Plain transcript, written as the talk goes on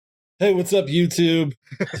Hey, what's up, YouTube?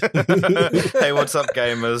 Hey, what's up,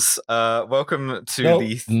 gamers? Welcome to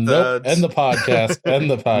the third... End the podcast. End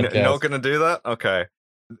the podcast. Not gonna do that? Okay.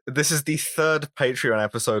 This is the third Patreon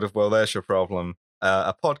episode of Well, There's Your Problem,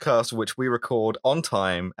 a podcast which we record on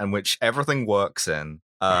time and which everything works in.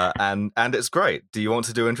 And it's great. Do you want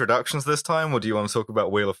to do introductions this time, or do you want to talk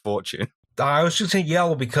about Wheel of Fortune? I was just saying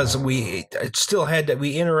yellow because we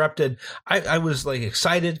interrupted. I was like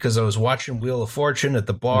excited because I was watching Wheel of Fortune at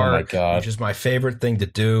the bar, which is my favorite thing to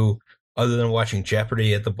do other than watching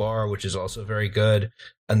Jeopardy at the bar, which is also very good.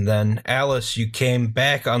 And then Alice, you came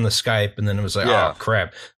back on the Skype, and then it was like, oh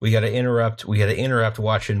crap, we got to interrupt. We got to interrupt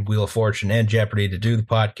watching Wheel of Fortune and Jeopardy to do the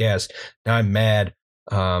podcast. Now I'm mad.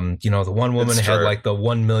 The one woman had like the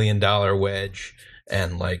 $1 million wedge.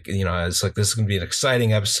 And it's like, this is going to be an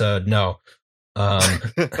exciting episode. No.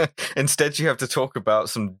 Instead, you have to talk about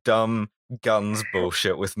some dumb guns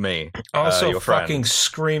bullshit with me. Also, fucking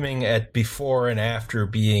screaming at before and after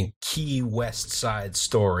being Key West Side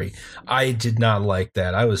Story. I did not like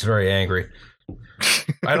that. I was very angry.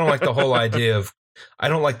 I don't like the whole idea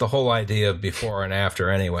of before and after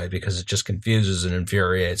anyway, because it just confuses and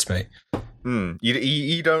infuriates me.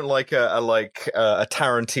 You don't like a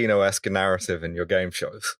Tarantino-esque narrative in your game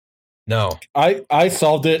shows? No. I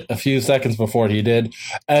solved it a few seconds before he did,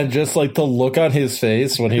 and just like the look on his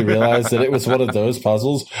face when he realized that it was one of those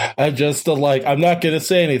puzzles, and just the like, I'm not going to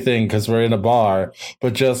say anything because we're in a bar,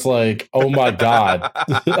 but just like, oh my God.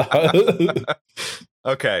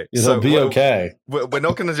 Okay, so be okay. We're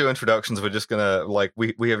not going to do introductions. We're just going to,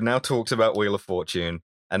 we have now talked about Wheel of Fortune,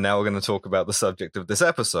 and now we're going to talk about the subject of this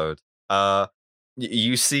episode.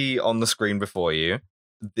 You see on the screen before you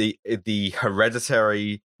the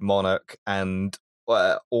hereditary monarch and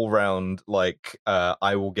all round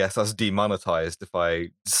I will get us demonetized if I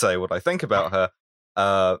say what I think about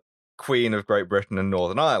her, Queen of Great Britain and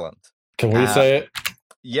Northern Ireland. Can we say it?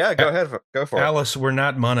 Yeah, go ahead, go for it. Alice, we're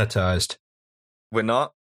not monetized. We're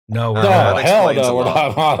not. No, we're not. Hell no, we're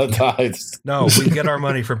not monetized. No, we get our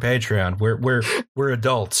money from Patreon. We're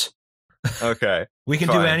adults. Okay. We can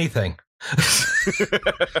do anything.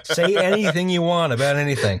 Say anything you want about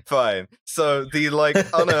anything. Fine. So the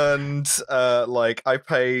unearned I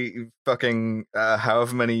pay fucking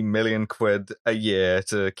however many million quid a year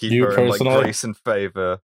to keep her in grace and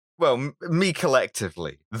favor. Well, me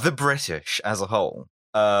collectively, the British as a whole.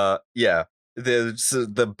 The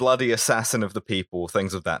bloody assassin of the people,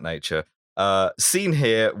 things of that nature. Seen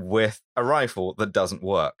here with a rifle that doesn't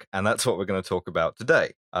work, and that's what we're going to talk about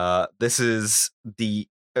today. This is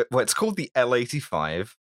it's called the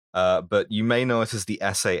L85, but you may know it as the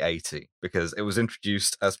SA80 because it was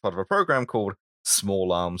introduced as part of a program called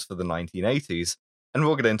Small Arms for the 1980s, and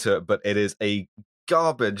we'll get into it. But it is a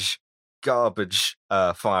garbage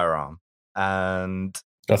firearm, and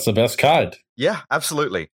that's the best kind. Yeah,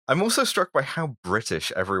 absolutely. I'm also struck by how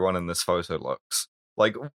British everyone in this photo looks.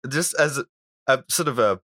 Like, just as a sort of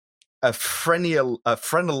a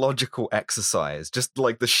phrenological exercise, just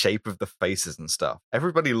like the shape of the faces and stuff.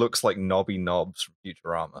 Everybody looks like knobby knobs from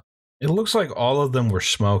Futurama. It looks like all of them were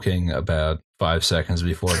smoking about 5 seconds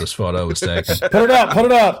before this photo was taken. Put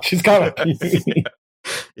it up. She's coming.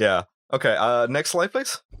 Yeah. Okay, next slide,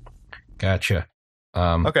 please. Gotcha.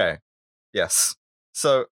 Okay. Yes.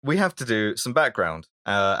 So we have to do some background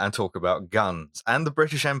and talk about guns and the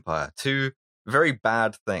British Empire, two very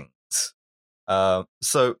bad things.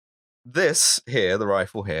 So this here, the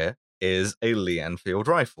rifle here, is a Lee Enfield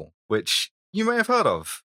rifle, which you may have heard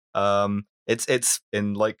of. It's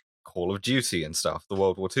in Call of Duty and stuff, the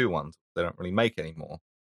World War II ones. They don't really make anymore.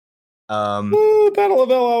 Battle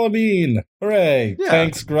of El Alamein! Hooray! Yeah.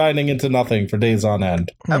 Tanks grinding into nothing for days on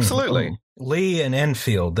end. Absolutely. Lee and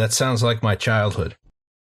Enfield. That sounds like my childhood.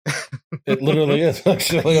 It literally is,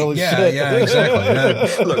 actually. Holy shit. Yeah,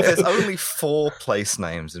 exactly. Look, there's only 4 place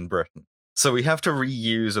names in Britain, so we have to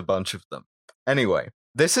reuse a bunch of them. Anyway,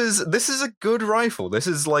 this is a good rifle. This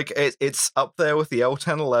is it's up there with the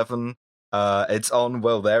L1011. It's on,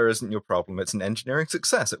 well, there isn't your problem. It's an engineering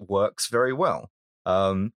success. It works very well.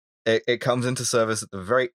 It comes into service at the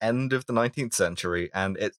very end of the 19th century,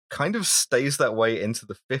 and it kind of stays that way into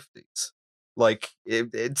the 50s.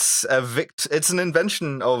 It's an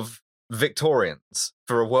invention of Victorians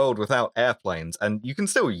for a world without airplanes, and you can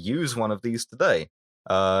still use one of these today.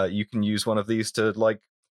 You can use one of these to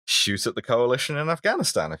shoot at the coalition in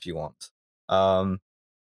Afghanistan if you want.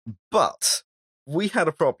 But we had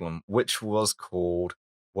a problem, which was called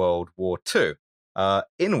World War II,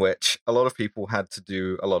 in which a lot of people had to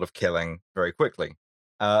do a lot of killing very quickly.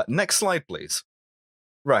 Next slide, please.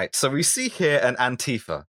 Right, so we see here an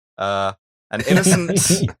Antifa. An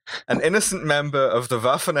innocent member of the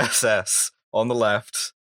Waffen SS on the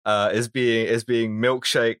left is being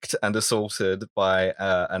milkshaked and assaulted by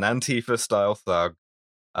an Antifa-style thug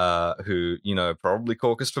who, probably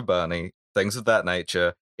caucused for Bernie, things of that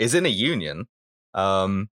nature, is in a union,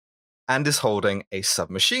 and is holding a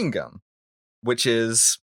submachine gun, which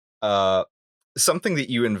is something that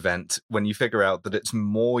you invent when you figure out that it's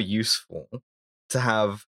more useful to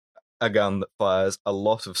have a gun that fires a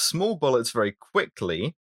lot of small bullets very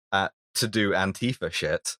quickly to do Antifa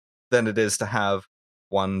shit than it is to have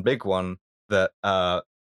one big one that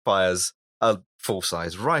fires a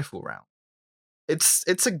full-size rifle round.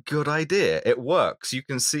 It's a good idea. It works. You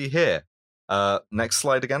can see here. Next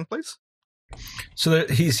slide again, please. So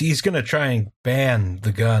he's going to try and ban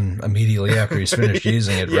the gun immediately after he's finished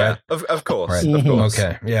using it, yeah, right? Of course. Right. Of course.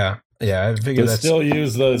 Okay. Yeah. I figured they still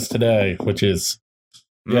use those today, which is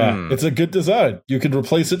it's a good design. You can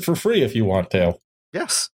replace it for free if you want to.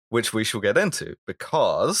 Yes, which we shall get into,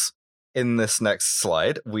 because in this next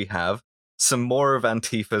slide we have some more of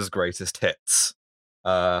Antifa's greatest hits.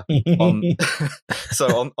 So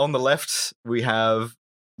on the left we have,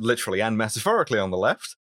 literally and metaphorically on the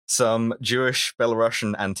left, some Jewish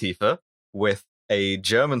Belarusian Antifa with a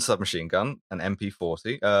German submachine gun, an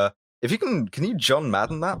MP40. If you can you John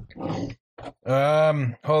Madden that?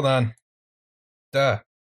 Hold on.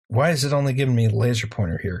 Why is it only giving me laser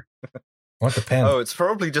pointer here? I want the pen. Oh, it's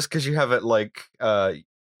probably just because you have it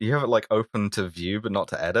open to view but not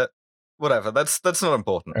to edit. Whatever. That's not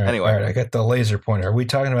important. All right, anyway, all right, I got the laser pointer. Are we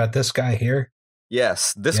talking about this guy here?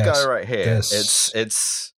 Yes, this guy right here.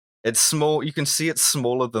 It's small. You can see it's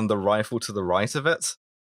smaller than the rifle to the right of it,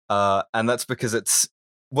 and that's because it's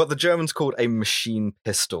what the Germans called a machine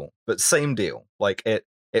pistol. But same deal. Like it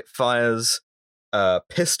fires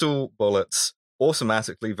pistol bullets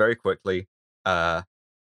automatically, very quickly.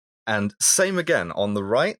 And same again on the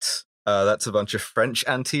right. That's a bunch of French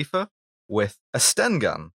Antifa with a Sten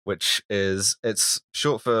gun, which it's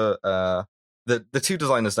short for the two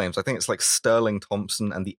designers' names. I think it's like Sterling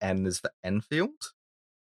Thompson, and the N is for Enfield.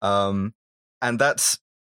 And that's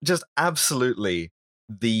just absolutely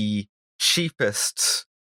the cheapest.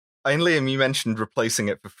 And Liam, you mentioned replacing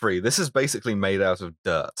it for free. This is basically made out of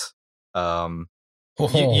dirt.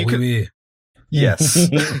 You could, yes,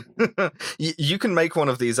 you can make one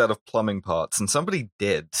of these out of plumbing parts, and somebody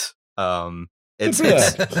did. It's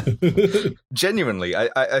genuinely.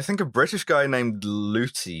 I think a British guy named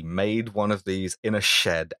Luty made one of these in a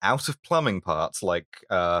shed out of plumbing parts, like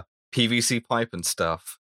PVC pipe and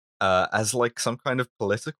stuff, as like some kind of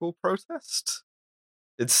political protest.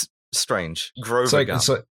 It's strange. Grover gun.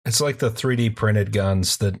 It's like the 3D printed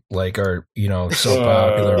guns that like are so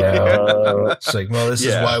popular now. It's like, well, this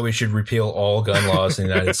is why we should repeal all gun laws in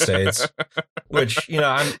the United States. Which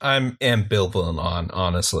I'm ambivalent on,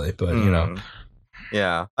 honestly, but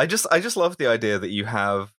yeah, I just love the idea that you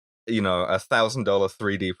have $1,000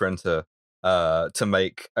 3D printer to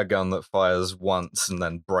make a gun that fires once and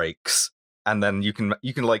then breaks, and then you can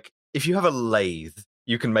like, if you have a lathe,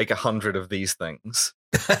 you can make 100 of these things.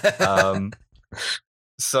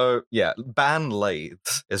 So yeah, ban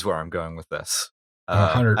lathes is where I'm going with this.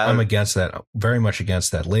 100. I'm against that. Very much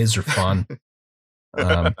against that. Lathes are fun.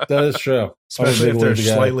 That is true, especially if they're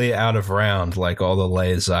slightly out of round, like all the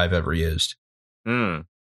lathes I've ever used.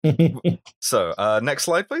 So next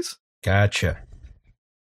slide, please. Gotcha.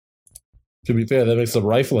 To be fair, that makes the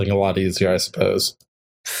rifling a lot easier, I suppose.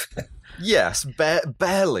 Yes,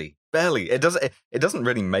 barely. It doesn't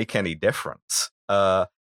really make any difference.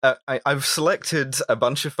 I've selected a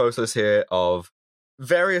bunch of photos here of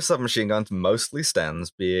various submachine guns, mostly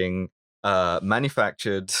Stens, being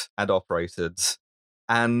manufactured and operated,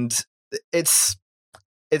 and it's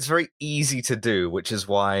very easy to do, which is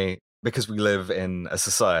why, because we live in a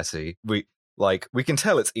society, we can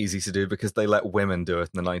tell it's easy to do because they let women do it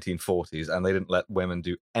in the 1940s, and they didn't let women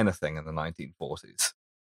do anything in the 1940s.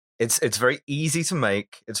 It's very easy to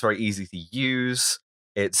make, it's very easy to use.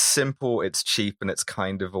 It's simple, it's cheap, and it's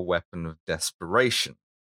kind of a weapon of desperation.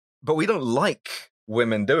 But we don't like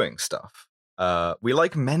women doing stuff. We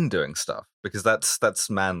like men doing stuff because that's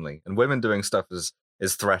manly, and women doing stuff is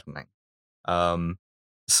threatening.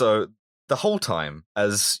 So the whole time,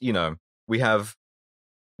 as we have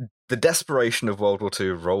the desperation of World War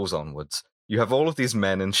II rolls onwards. You have all of these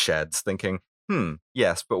men in sheds thinking,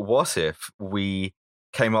 yes, but what if we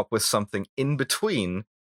came up with something in between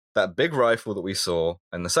that big rifle that we saw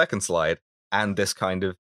in the second slide and this kind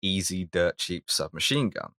of easy, dirt cheap submachine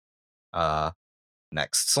gun.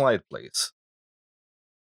 Next slide, please.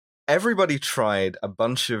 Everybody tried a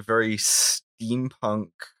bunch of very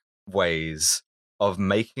steampunk ways of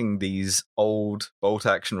making these old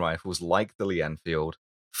bolt-action rifles like the Lee Enfield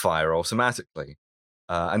fire automatically.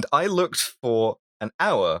 And I looked for an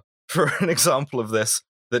hour for an example of this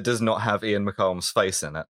that does not have Ian McCallum's face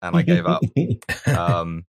in it, and I gave up.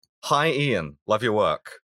 Hi, Ian. Love your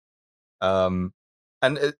work. And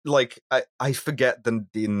I forget the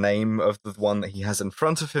name of the one that he has in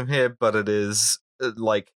front of him here, but it is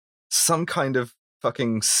like some kind of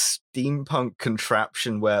fucking steampunk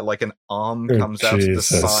contraption where like an arm comes out of the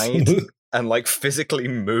side and like physically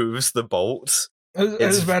moves the bolt. I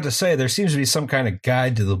was about to say there seems to be some kind of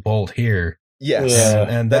guide to the bolt here. Yes,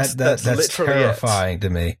 and that's terrifying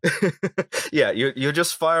to me. Yeah, you're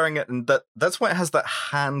just firing it, and that's why it has that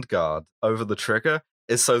hand guard over the trigger,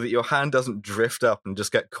 is so that your hand doesn't drift up and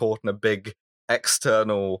just get caught in a big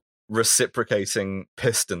external reciprocating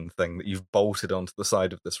piston thing that you've bolted onto the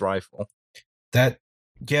side of this rifle. That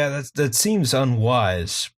seems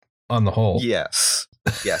unwise on the whole. Yes.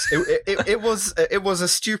 It was a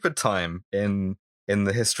stupid time in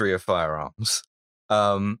the history of firearms.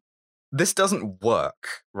 This doesn't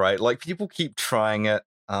work, right? Like, people keep trying it,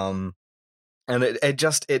 and it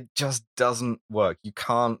just doesn't work. You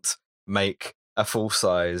can't make a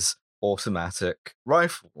full-size automatic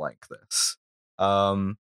rifle like this.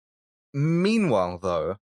 Meanwhile,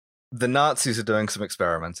 though, the Nazis are doing some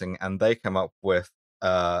experimenting, and they come up with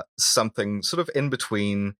something sort of in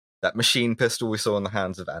between that machine pistol we saw in the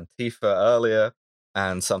hands of Antifa earlier,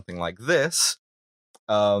 and something like this.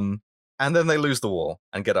 And then they lose the war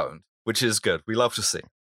and get owned, which is good. We love to see.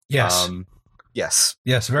 Yes.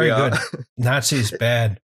 Yes, very good. Nazis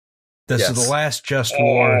bad. This is the last just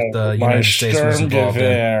war the United States was involved in.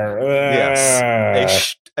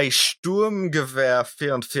 Yes. A Sturmgewehr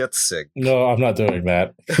 44. No, I'm not doing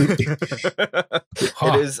that.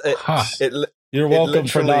 You're welcome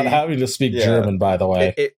for not having to speak German, by the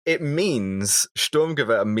way. It means,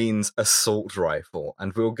 Sturmgewehr means assault rifle,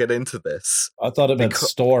 and we'll get into this. I thought it meant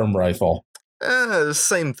storm rifle.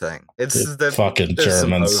 Same thing. It's fucking Germans.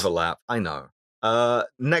 Some overlap. I know.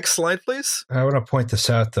 Next slide, please. I want to point this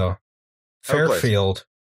out, though. Fairfield,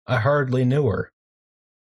 I hardly knew her.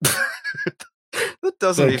 That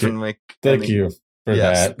doesn't make Thank you for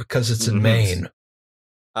that. Because it's in Maine.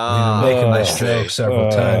 We've been making this joke several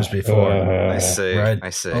times before. I see. Right? I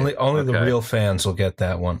see. Only the real fans will get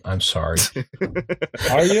that one. I'm sorry.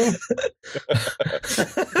 Are you?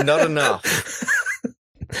 Not enough.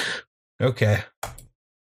 Okay.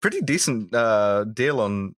 Pretty decent deal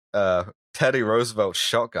on Teddy Roosevelt's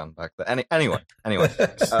shotgun back there. Anyway,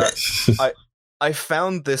 I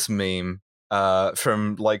found this meme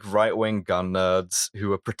from like right-wing gun nerds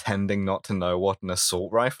who are pretending not to know what an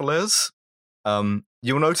assault rifle is.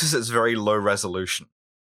 You'll notice it's very low resolution.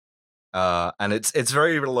 And it's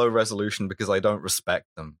very low resolution because I don't respect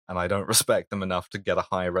them, and I don't respect them enough to get a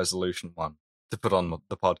high resolution one to put on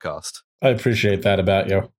the podcast. I appreciate that about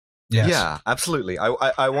you. Yes. Yeah, absolutely.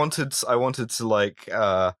 I wanted to like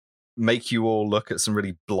make you all look at some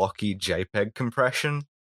really blocky JPEG compression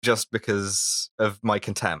just because of my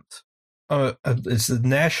contempt. It's the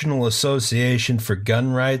National Association for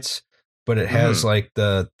Gun Rights, but it has like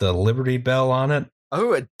the Liberty Bell on it.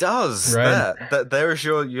 Oh, it does. Right. There's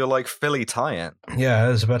your like Philly tie-in. Yeah, I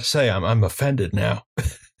was about to say I'm offended now.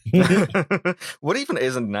 What even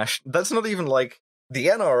is a national? That's not even like the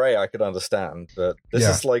NRA. I could understand, but this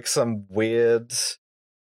is like some weird.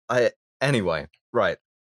 Anyway, right.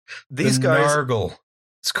 These guys. Nargle.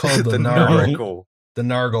 It's called the Nargle. The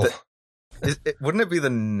Nargle. Wouldn't it be the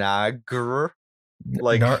Nagr?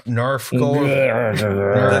 Like Narfgle?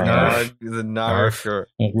 The Narf.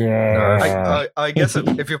 I guess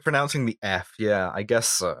if you're pronouncing the F, yeah, I guess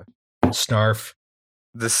so. Snarf.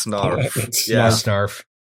 The Snarf. Yeah, Snarf.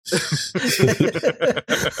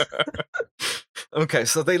 Okay,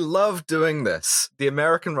 so they love doing this. The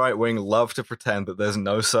American right wing love to pretend that there's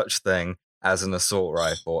no such thing as an assault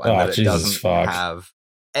rifle and that it doesn't have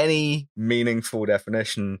any meaningful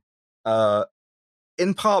definition.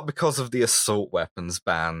 In part because of the assault weapons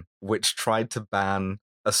ban, which tried to ban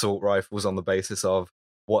assault rifles on the basis of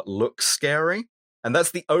what looks scary. And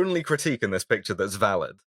that's the only critique in this picture that's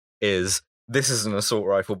valid, is this is an assault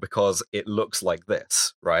rifle because it looks like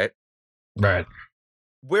this, right? Right.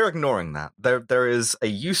 We're ignoring that. There is a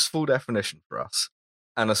useful definition for us.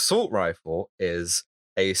 An assault rifle is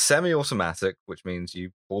a semi-automatic, which means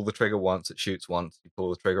you pull the trigger once, it shoots once, you pull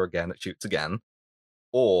the trigger again, it shoots again,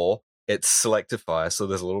 or it's selective fire, so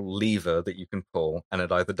there's a little lever that you can pull, and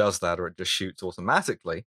it either does that or it just shoots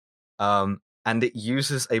automatically. And it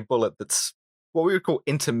uses a bullet that's what we would call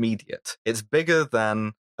intermediate. It's bigger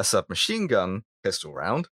than a submachine gun pistol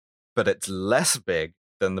round, but it's less big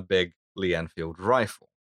than the big Lee Enfield rifle.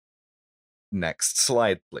 Next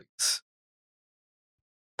slide, please.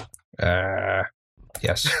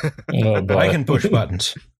 Yes. Oh, I can push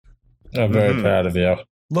buttons. I'm very proud of you.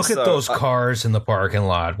 Look at those cars in the parking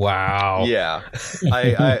lot. Wow. Yeah.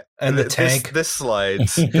 I and the tank. This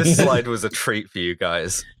slide was a treat for you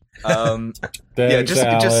guys. Thanks,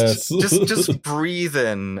 just breathe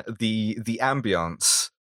in the ambience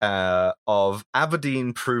of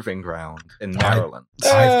Aberdeen Proving Ground in Maryland.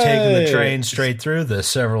 I've taken the train straight through this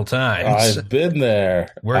several times. I've been there.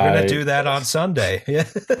 We're going to do that on Sunday.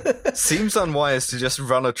 Seems unwise to just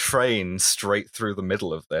run a train straight through the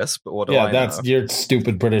middle of this, but what do I know? Yeah, that's your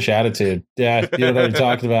stupid British attitude. Yeah, you know what I'm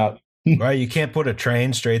talking about. Right, you can't put a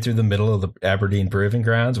train straight through the middle of the Aberdeen Proving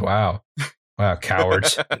Grounds? Wow. Wow,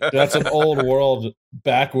 cowards. That's an old world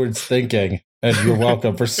backwards thinking, and you're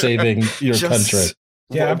welcome for saving your country.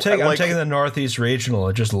 Yeah, I'm taking the Northeast Regional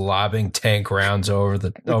and just lobbing tank rounds over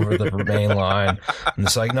the main line. And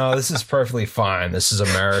it's like, no, this is perfectly fine. This is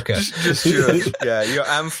America. Your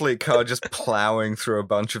Amfleet car just plowing through a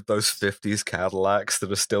bunch of those 50s Cadillacs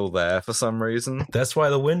that are still there for some reason. That's why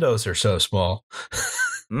the windows are so small.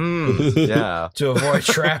 Yeah. To avoid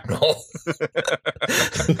shrapnel.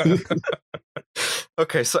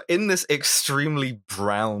 Okay, so in this extremely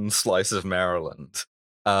brown slice of Maryland,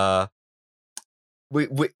 World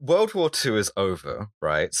War II is over,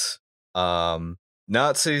 right?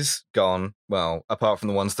 Nazis gone. Well, apart from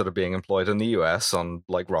the ones that are being employed in the US on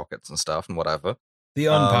like rockets and stuff and whatever. The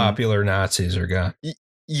unpopular Nazis are gone.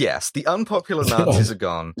 Yes, the unpopular Nazis are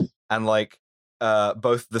gone, and like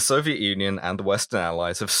both the Soviet Union and the Western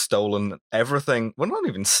Allies have stolen everything. Well, not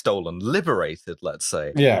even stolen, liberated. Let's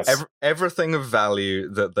say, yes, everything of value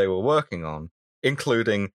that they were working on,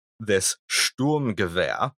 including this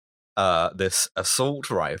Sturmgewehr. This assault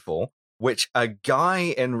rifle, which a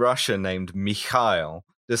guy in Russia named Mikhail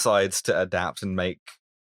decides to adapt and make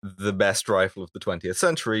the best rifle of the 20th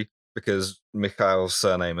century because Mikhail's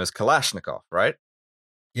surname is Kalashnikov, right?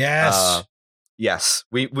 Yes. Yes.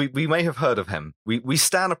 We may have heard of him. We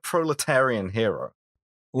stand a proletarian hero.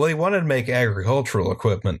 Well, he wanted to make agricultural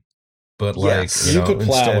equipment, but yes. you could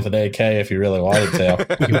plow with an AK if you really wanted to.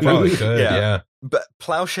 You probably could, yeah. But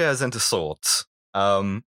plowshares into swords.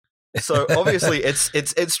 So obviously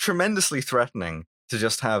it's tremendously threatening to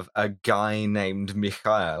just have a guy named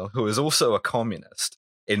Mikhail, who is also a communist,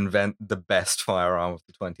 invent the best firearm of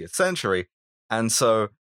the 20th century. And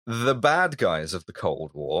so the bad guys of the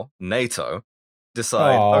Cold War, NATO,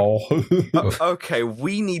 decide, okay,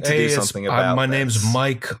 we need to do something about my this. Name's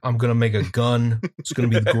Mike. I'm going to make a gun. It's going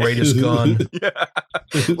to be the greatest gun. Yeah.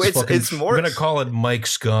 It's more... I'm going to call it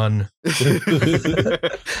Mike's gun.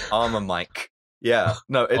 Armor Mike. Yeah,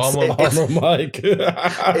 no,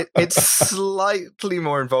 it's slightly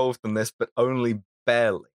more involved than this, but only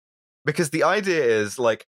barely. Because the idea is,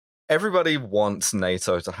 like, everybody wants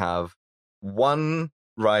NATO to have one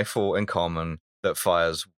rifle in common that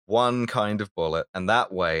fires one kind of bullet, and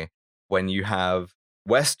that way, when you have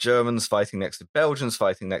West Germans fighting next to Belgians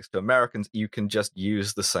fighting next to Americans, you can just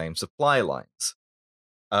use the same supply lines.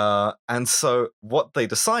 And so what they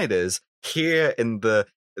decide is, here in the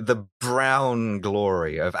brown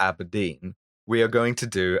glory of Aberdeen, we are going to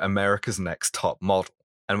do America's Next Top Model,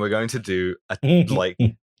 and we're going to do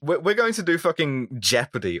we're going to do fucking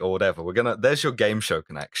Jeopardy or whatever. There's your game show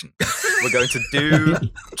connection. We're going to do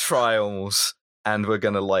trials, and we're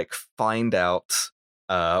going to like find out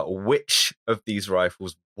which of these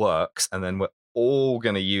rifles works, and then we're all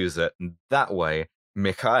going to use it, and that way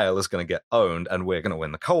Mikhail is going to get owned, and we're going to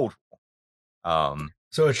win the Cold War.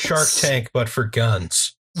 So it's Shark Tank, but for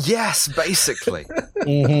guns. Yes, basically.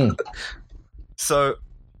 So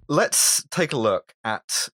let's take a look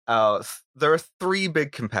at there are three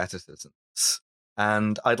big competitors in this,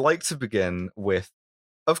 and I'd like to begin with,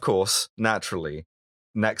 of course, naturally,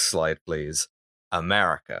 next slide, please,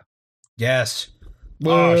 America. Yes.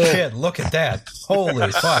 Oh, shit, look at that.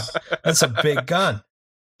 Holy fuck. That's a big gun.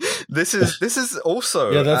 This is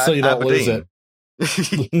also that's so you don't lose it.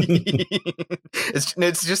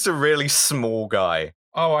 It's just a really small guy.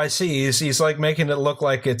 Oh, I see. He's like making it look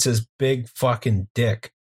like it's his big fucking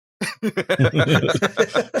dick.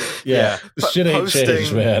 Yeah. Shit ain't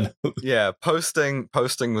changed, man. Yeah, posting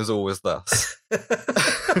was always thus.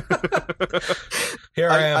 Here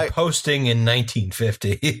I am posting in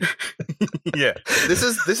 1950. Yeah, this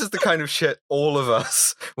is the kind of shit all of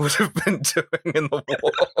us would have been doing in the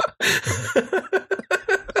war.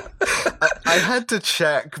 I had to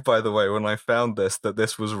check, by the way, when I found that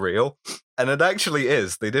this was real, and it actually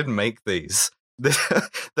is. They did make these.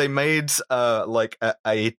 They made like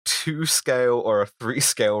a 2-scale or a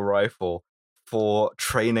 3-scale rifle for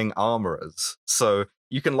training armorers. So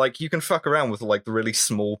you can fuck around with like the really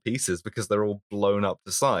small pieces because they're all blown up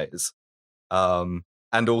to size. And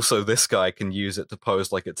also this guy can use it to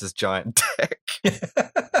pose like it's his giant dick.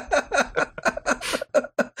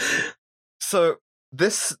 So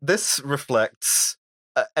this reflects,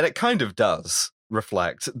 and it kind of does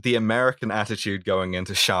reflect, the American attitude going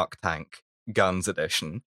into Shark Tank Guns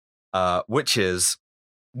Edition, which is,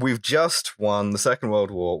 we've just won the Second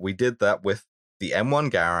World War. We did that with the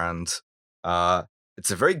M1 Garand.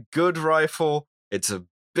 It's a very good rifle. It's a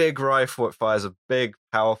big rifle. It fires a big,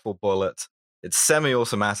 powerful bullet. It's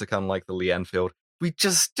semi-automatic, unlike the Lee Enfield. We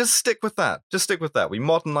just stick with that. Just stick with that. We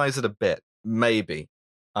modernize it a bit, maybe.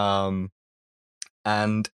 And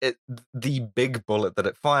the big bullet that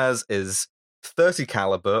it fires is 30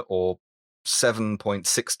 caliber, or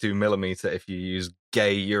 7.62 millimeter if you use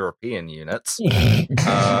gay European units,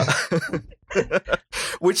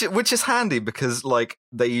 which is handy because like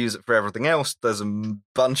they use it for everything else. There's a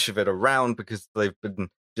bunch of it around because they've been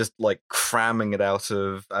just like cramming it out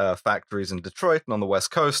of factories in Detroit and on the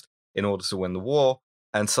West Coast in order to win the war,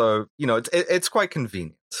 and so it's quite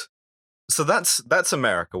convenient. So that's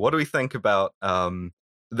America. What do we think about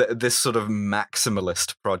this sort of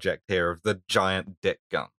maximalist project here of the giant dick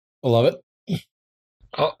gun? I love it.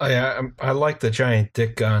 Oh, yeah, I like the giant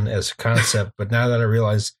dick gun as a concept, but now that I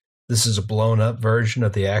realize this is a blown up version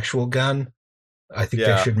of the actual gun, I think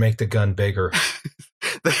they should make the gun bigger.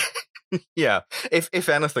 Yeah, if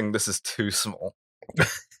anything, this is too small.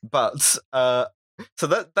 But so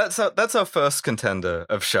that's our first contender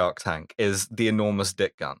of Shark Tank, is the enormous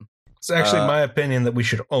dick gun. It's actually my opinion that we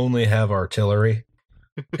should only have artillery,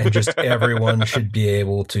 and just everyone should be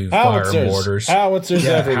able to fire mortars. Howitzers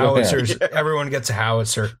everywhere. Howitzers. Yeah. Everyone gets a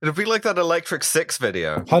howitzer. It'll be like that Electric Six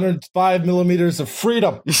video. 105 millimeters of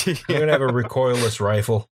freedom. You're going to have a recoilless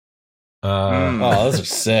rifle. Oh, those are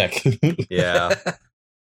sick. Yeah.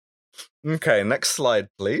 Okay, next slide,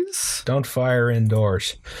 please. Don't fire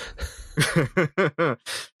indoors.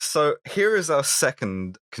 So here is our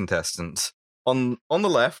second contestant. On the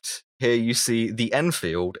left, here you see the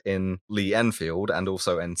Enfield in Lee Enfield and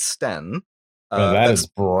also in Sten. That is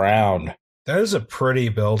brown. That is a pretty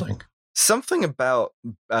building. Something about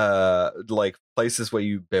like places where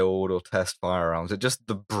you build or test firearms,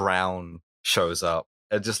 the brown shows up.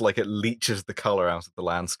 It just like it leaches the color out of the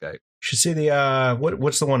landscape. You should see the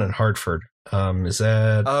what's the one in Hartford? Is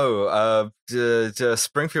that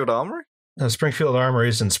Springfield Armory? No, Springfield Armory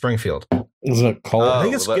is in Springfield. Is it Colt? I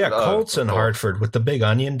think it's Colt's in Hartford with the big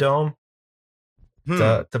onion dome.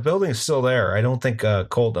 The building's still there. I don't think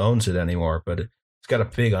Colt owns it anymore, but it's got a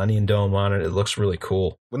big onion dome on it. It looks really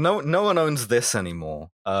cool. Well, no one owns this anymore.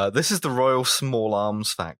 This is the Royal Small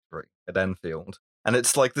Arms Factory at Enfield, and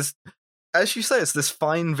it's like this. As you say, it's this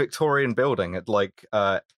fine Victorian building. It like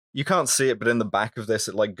you can't see it, but in the back of this,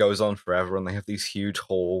 it like goes on forever, and they have these huge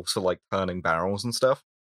halls for like turning barrels and stuff.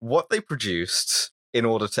 What they produced in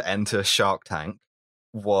order to enter Shark Tank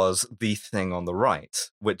was the thing on the right,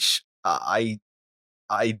 which I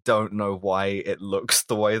don't know why it looks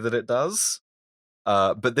the way that it does.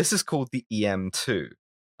 But this is called the EM2.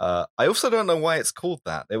 I also don't know why it's called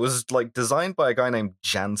that. It was like designed by a guy named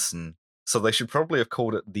Jansen, so they should probably have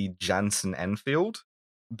called it the Jansen Enfield.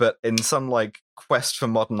 But in some like quest for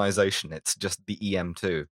modernization, it's just the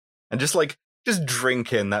EM2. And just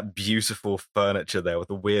drink in that beautiful furniture there with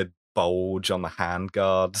the weird bulge on the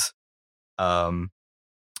handguards, and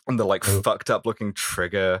the like fucked up looking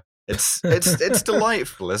trigger. It's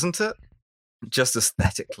delightful, isn't it? Just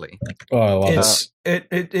aesthetically. Oh, I love it.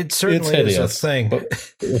 It certainly is a thing.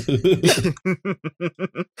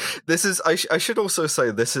 This is. I should also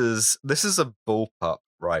say this is a bullpup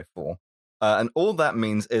rifle, and all that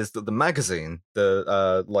means is that the magazine,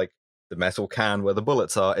 the metal can where the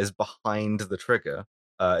bullets are, is behind the trigger.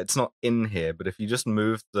 It's not in here, but if you just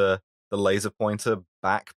move the laser pointer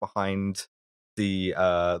back behind the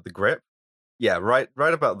grip, right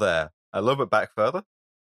about there, a little bit back further.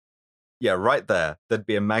 Yeah, right there. There'd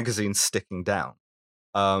be a magazine sticking down.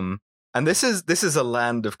 And this is a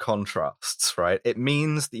land of contrasts, right? It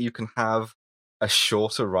means that you can have a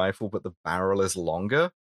shorter rifle, but the barrel is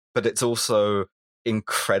longer. But it's also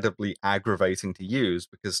incredibly aggravating to use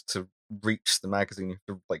because to reach the magazine, you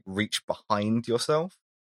have to like reach behind yourself.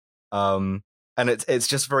 And it's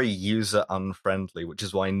just very user unfriendly, which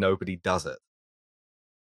is why nobody does it.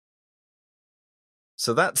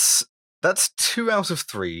 So that's 2 out of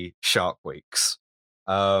 3 Shark Weeks.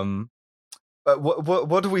 What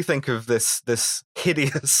do we think of this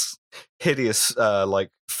hideous like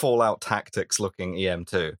Fallout Tactics looking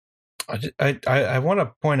EM2? I want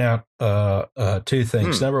to point out 2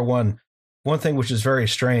 things. Number one, one thing which is very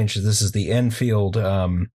strange is this is the Enfield,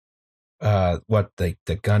 the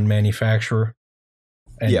gun manufacturer.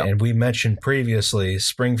 And we mentioned previously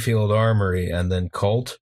Springfield Armory and then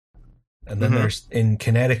Colt. And then there's, in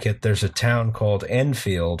Connecticut, there's a town called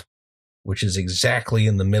Enfield, which is exactly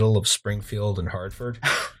in the middle of Springfield and Hartford,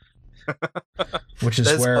 which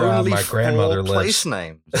is where my grandmother lives. Place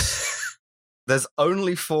names. There's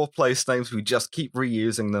only 4 place names. We just keep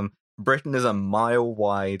reusing them. Britain is a mile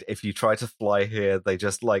wide. If you try to fly here, they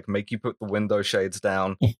just like make you put the window shades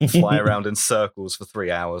down, fly around in circles for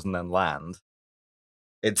 3 hours, and then land.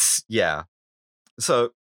 It's, yeah.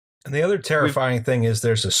 So, and the other terrifying thing is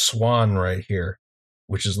there's a swan right here,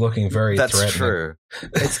 which is looking very threatening. That's true.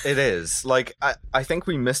 It is. Like, I think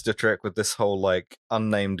we missed a trick with this whole, like,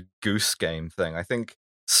 unnamed goose game thing. I think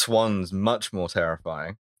swan's much more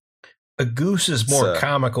terrifying. A goose is more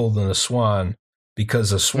comical than a swan,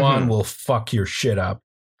 because a swan will fuck your shit up.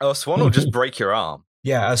 Oh, a swan will just break your arm.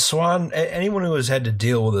 Yeah, a swan, anyone who has had to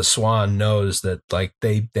deal with a swan knows that, like,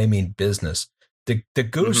 they mean business. The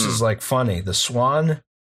goose is, like, funny. The swan,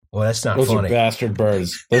 well, that's not funny. Those are bastard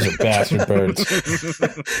birds. Those are bastard birds.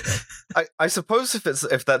 I suppose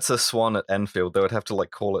if that's a swan at Enfield, they would have to,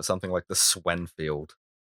 like, call it something like the Swanfield.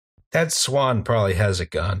 That swan probably has a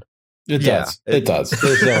gun. It does. It does.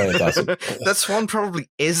 There's no way it doesn't. That swan probably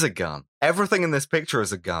is a gun. Everything in this picture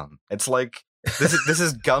is a gun. It's like, this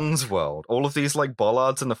is Guns World. All of these, like,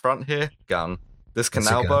 bollards in the front here, gun. This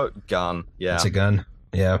canal boat, gun. Yeah. It's a gun.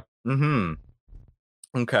 Yeah. Mm-hmm.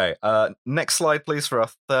 Okay, next slide, please, for our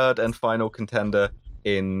third and final contender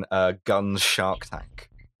in Guns Shark Tank.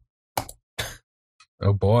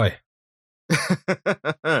 Oh, boy.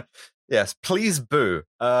 Yes, please boo.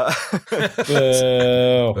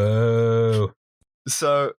 Boo.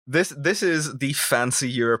 So this is the fancy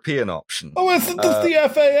European option. Oh, isn't this the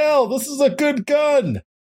FAL? This is a good gun.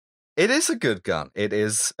 It is a good gun. It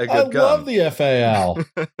is a good gun. I love the FAL.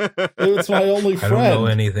 It's my only friend. I don't know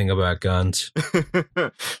anything about guns.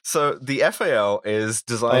 So the FAL is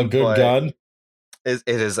designed a good gun. It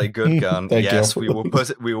is a good gun. Yes, we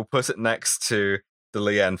will put it next to the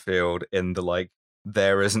Lee Enfield in the, like,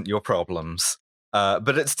 there isn't your problems.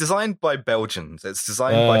 But it's designed by Belgians. It's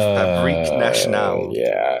designed by Fabrique Nationale.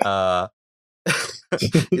 Yeah.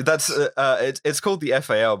 That's it's called the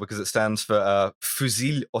FAL because it stands for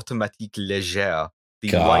Fusil Automatique Léger,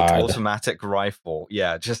 the light automatic rifle.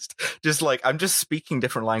 Yeah, just like I'm just speaking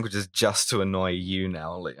different languages just to annoy you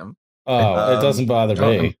now, Liam. Oh, it doesn't bother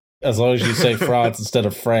me. As long as you say France instead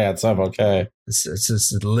of France, I'm okay. It's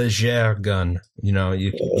a Léger gun. You know,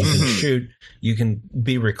 you can shoot. You can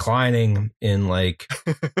be reclining in, like,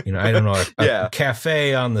 you know, I don't know, a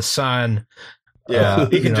cafe on the sun. Yeah,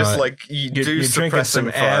 you can just, like, you're drinking some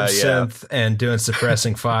absinthe and doing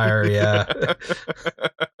suppressing fire. Yeah,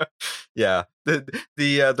 yeah.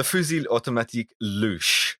 The Fusil Automatique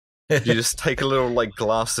Louche. You just take a little, like,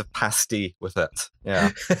 glass of pasty with it.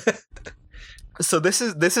 Yeah. So this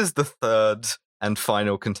is the third and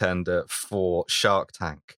final contender for Shark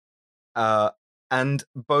Tank, and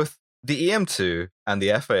both the EM2 and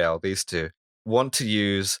the FAL, these two, want to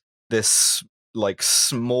use this, like,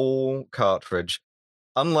 small cartridge.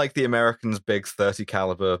 Unlike the Americans' big 30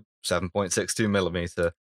 caliber 7.62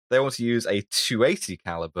 millimeter, they want to use a 280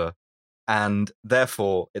 caliber, and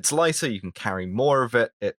therefore it's lighter. You can carry more of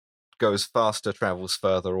it. It goes faster, travels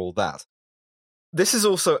further, all that. This is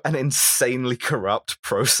also an insanely corrupt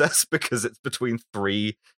process because it's between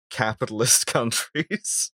 3 capitalist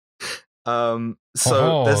countries. So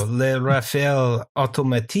Le Rafale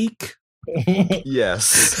Automatique.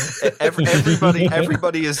 Yes,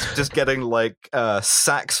 everybody is just getting, like,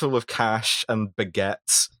 sacks full of cash and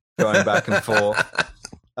baguettes going back and forth.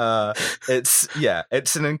 It's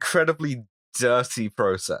an incredibly dirty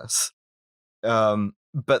process.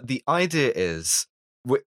 But the idea is,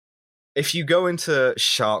 if you go into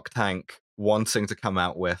Shark Tank wanting to come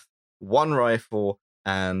out with 1 rifle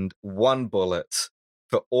and 1 bullet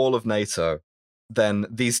for all of NATO, then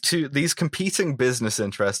these competing business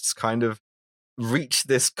interests kind of reach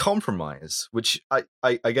this compromise, which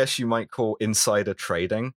I guess you might call insider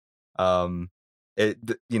trading, or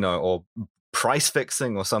price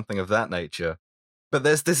fixing or something of that nature. But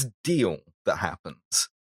there's this deal that happens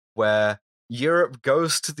where Europe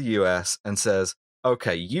goes to the US and says,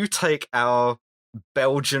 okay, you take our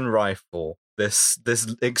Belgian rifle, this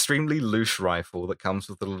extremely loose rifle that comes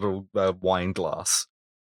with a little wine glass,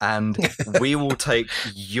 and we will take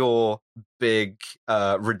your big,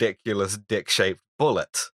 ridiculous dick-shaped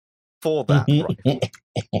bullet for that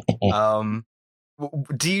rifle.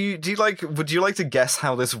 Would you like to guess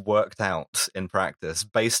how this worked out in practice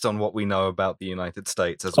based on what we know about the United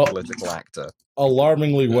States as a political actor?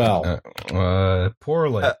 Alarmingly well.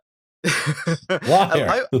 Poorly.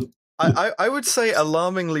 Liar. I would say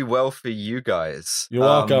alarmingly well for you guys. You're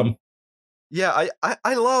welcome. Yeah,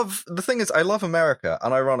 I love, the thing is, I love America,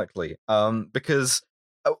 unironically, because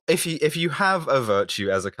if you have a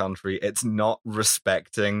virtue as a country, it's not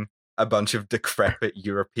respecting a bunch of decrepit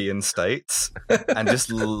European states and just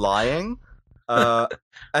lying.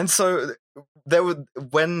 And so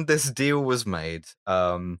when this deal was made,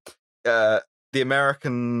 the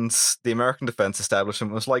American defense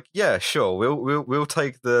establishment was like, yeah, sure, we'll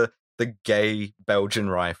take the gay Belgian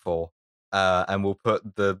rifle, and we'll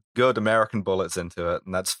put the good American bullets into it,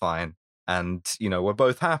 and that's fine. And we're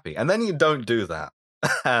both happy. And then you don't do that,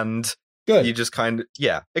 and good. You just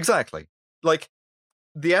yeah, exactly. Like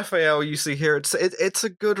the FAL you see here, it's a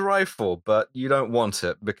good rifle, but you don't want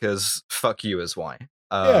it because fuck you is why.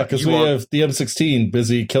 Yeah, because we have the M16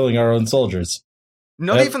 busy killing our own soldiers.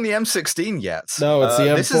 Not even the M16 yet. No, it's the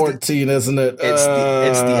M14, isn't it? It's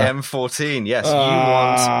the M14. Yes,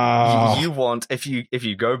 you want if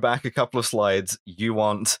you go back a couple of slides, you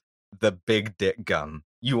want the big dick gun.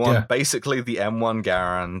 You want basically the M1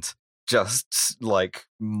 Garand, just like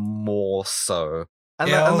more so.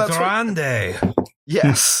 And that's Grande.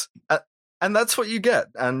 Yes. And that's what you get.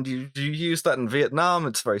 And you use that in Vietnam.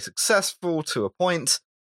 It's very successful to a point.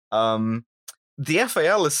 The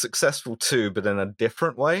FAL is successful too, but in a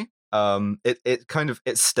different way.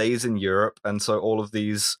 It stays in Europe, and so all of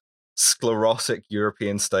these sclerotic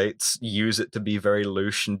European states use it to be very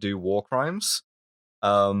loose and do war crimes.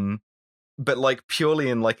 But like purely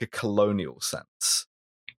in like a colonial sense.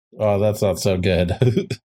 Oh, that's not so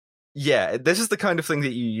good. Yeah, this is the kind of thing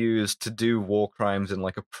that you use to do war crimes in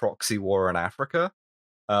like a proxy war in Africa.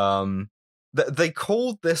 They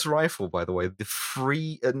called this rifle, by the way, the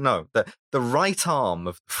right arm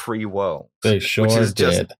of the free world. They sure which is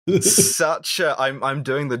did. Just such a. I'm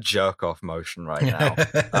doing the jerk off motion right now.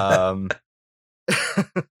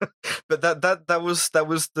 But that was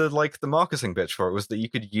the marketing pitch for it, was that you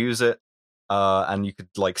could use it, and you could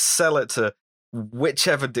like sell it to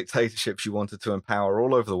whichever dictatorships you wanted to empower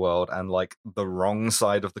all over the world, and like the wrong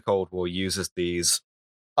side of the Cold War uses these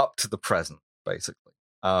up to the present, basically.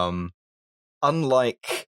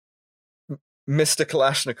 Unlike Mr.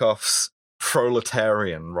 Kalashnikov's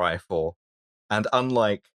proletarian rifle, and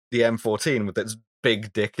unlike the M14 with its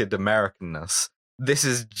big dicked Americanness, this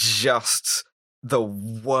is just the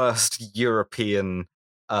worst European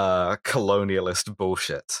colonialist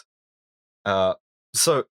bullshit.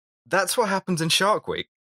 So that's what happens in Shark Week,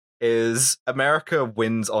 is America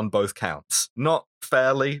wins on both counts. Not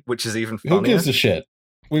fairly, which is even funnier. Who gives a shit?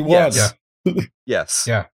 We won. Yes. Yeah. Yes.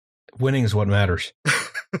 Yeah. Winning is what matters.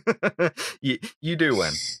 you do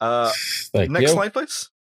win. Next slide, please.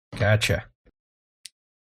 Gotcha.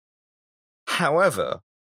 However,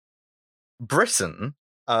 Britain,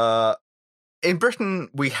 in Britain,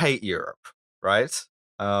 we hate Europe, right?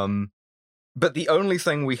 But the only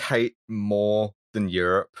thing we hate more than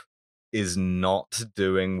Europe is not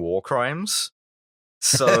doing war crimes.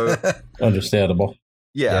 So understandable.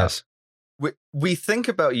 Yeah. Yes. We think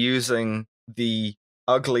about using the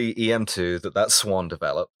ugly EM2 that Swan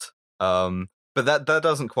developed, but that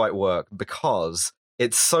doesn't quite work because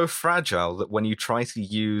it's so fragile that when you try to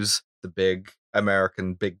use the big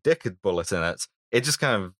American big dicked bullet in it, it just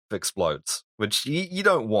kind of explodes, which you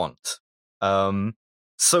don't want.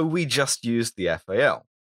 So we just use the FAL.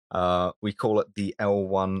 We call it the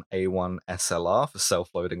L1A1 SLR for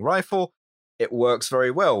self-loading rifle. It works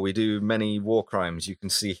very well. We do many war crimes. You can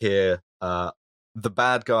see here the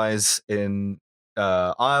bad guys in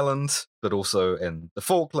Ireland, but also in the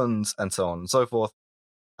Falklands, and so on and so forth.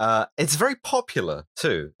 It's very popular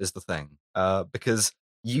too, is the thing, because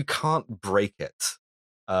you can't break it.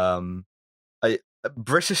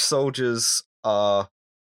 British soldiers are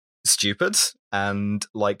stupid and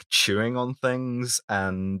like chewing on things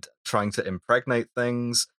and trying to impregnate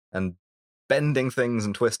things and bending things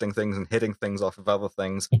and twisting things and hitting things off of other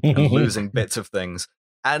things and losing bits of things.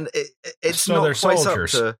 And it's so not they're quite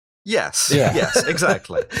soldiers. up to... Yes, yeah. Yes,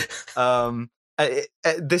 exactly.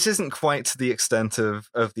 This isn't quite to the extent of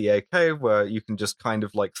the AK, where you can just kind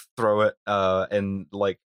of like throw it in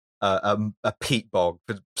like a peat bog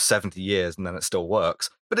for 70 years and then it still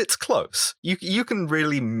works. But it's close. You can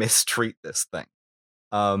really mistreat this thing.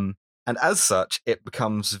 And as such, it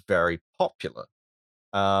becomes very popular.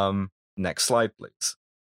 Next slide, please.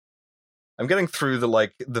 I'm getting through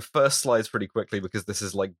the first slides pretty quickly because this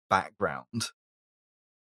is like background.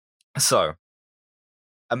 So,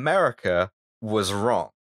 America was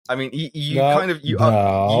wrong. I mean, you No, kind of you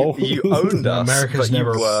no. you owned us. America's but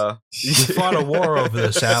never. We fought a war over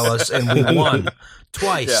this, Alice, and we won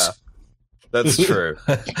twice. Yeah, that's true.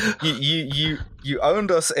 you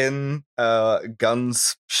owned us in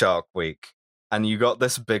Guns Shark Week, and you got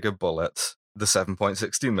this bigger bullet, the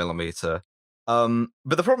 7.62 millimeter.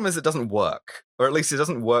 But the problem is it doesn't work, or at least it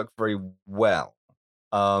doesn't work very well.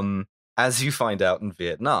 As you find out in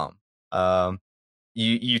Vietnam,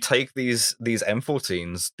 you take these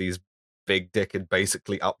M14s, these big-dicked,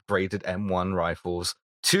 basically upgraded M1 rifles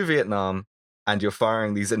to Vietnam, and you're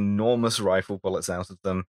firing these enormous rifle bullets out of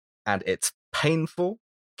them, and it's painful.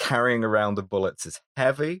 Carrying around the bullets is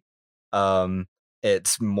heavy.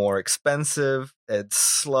 It's more expensive. It's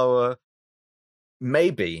slower.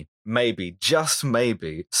 Maybe, just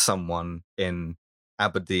maybe, someone in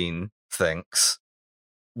Aberdeen thinks,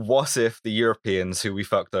 what if the Europeans who we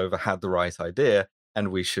fucked over had the right idea, and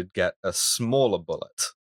we should get a smaller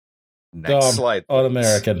bullet? Next slide.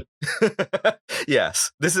 Un-American.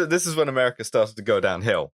 Yes, this is when America started to go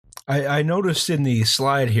downhill. I noticed in the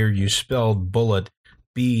slide here you spelled bullet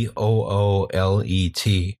BOOLET.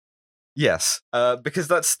 Yes, because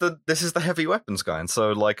this is the heavy weapons guy, and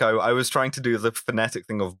so like I was trying to do the phonetic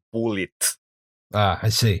thing of bullet. Ah, I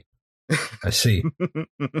see.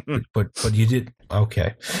 but you did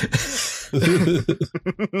okay.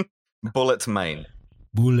 Bullet main.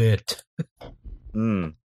 Bullet.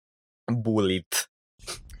 Bullet.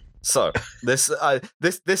 So this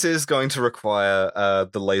is going to require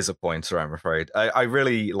the laser pointer, I'm afraid. I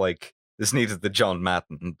really like this needed the John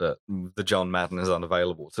Madden, but the John Madden is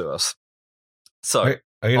unavailable to us. So I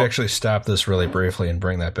could actually stop this really briefly and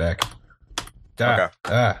bring that back. Okay.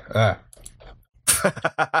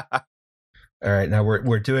 All right, now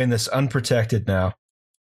we're doing this unprotected now.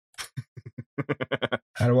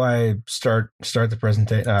 How do I start the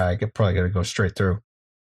presentation? I probably got to go straight through.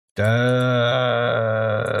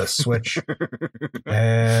 Switch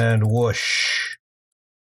and whoosh.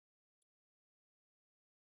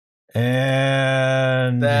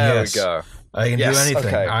 And there we go. I can do anything.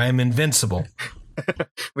 Okay. I am invincible.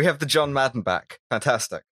 We have the John Madden back.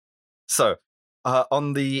 Fantastic. So,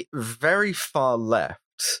 on the very far left,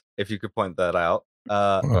 if you could point that out,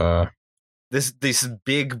 this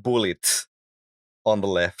big bullet on the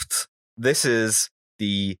left, this is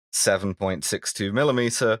the 7.62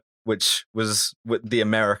 millimeter, which was with the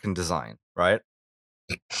American design, right?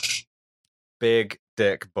 Big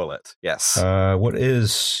dick bullet. Yes. What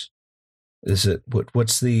is it?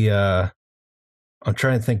 What's the? I'm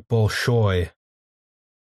trying to think. Bolshoi.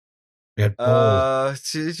 It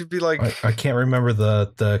should be like I can't remember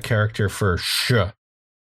the character for sh.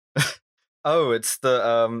 Oh, it's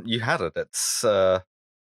the you had it. It's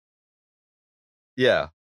yeah.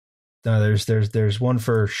 No, there's one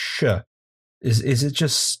for sh. Is it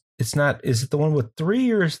just? It's not. Is it the one with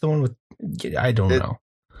 3 or is it the one with? I don't know.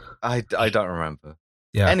 I don't remember.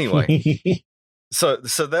 Yeah. Anyway, so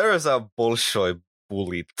there is our Bolshoi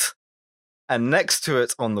bullet, and next to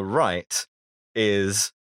it on the right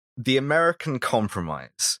is the American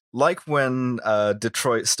compromise. Like when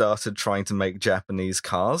Detroit started trying to make Japanese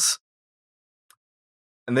cars.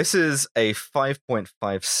 And this is a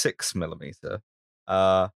 5.56 millimeter.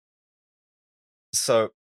 So,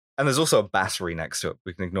 and there's also a battery next to it.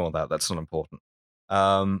 We can ignore that. That's not important.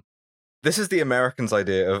 This is the Americans'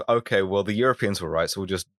 idea of, okay, well, the Europeans were right, so we'll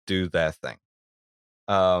just do their thing.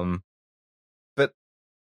 But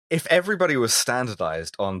if everybody was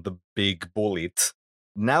standardized on the big bullet,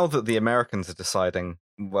 now that the Americans are deciding,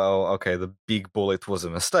 well, okay, the big bullet was a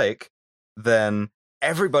mistake, then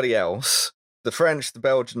everybody else, the French, the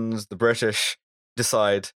Belgians, the British,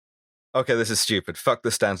 decide, okay, this is stupid. Fuck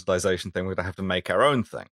the standardization thing. We're going to have to make our own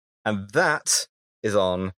thing. And that is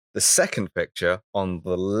on the second picture on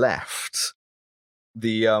the left.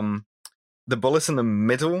 The bullet in the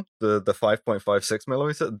middle, the 5.56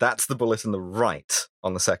 millimeter, that's the bullet in the right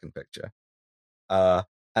on the second picture.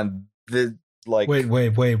 And the like. Wait.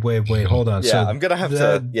 Hold on. Yeah, so I'm gonna have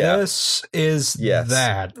to. Yeah, this is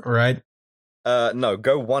that right? No,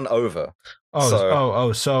 go one over.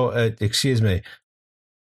 So excuse me.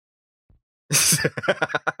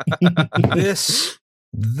 This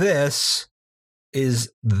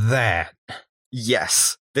is that.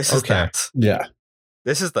 Yes, this is that. Yeah,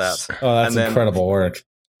 this is that. Oh, that's incredible work.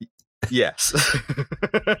 Yes,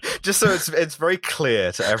 just so it's very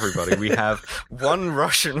clear to everybody, we have one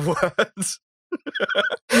Russian word,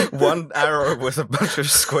 one arrow with a bunch of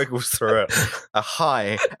squiggles through it, a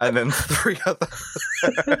high, and then 3 other.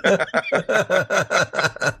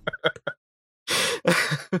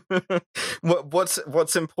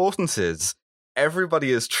 What's important is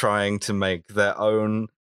everybody is trying to make their own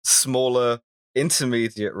smaller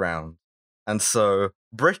intermediate round. And so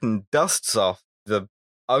Britain dusts off the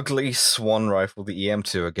ugly swan rifle, the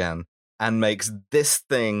EM2 again, and makes this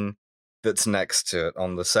thing that's next to it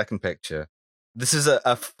on the second picture. This is a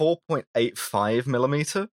 4.85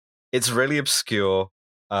 millimeter. It's really obscure.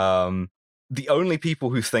 The only people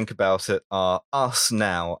who think about it are us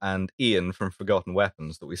now and Ian from Forgotten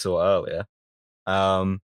Weapons that we saw earlier.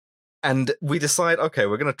 And we decide, okay,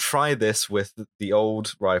 we're going to try this with the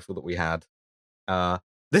old rifle that we had.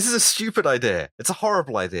 This is a stupid idea. It's a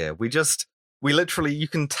horrible idea. We literally, you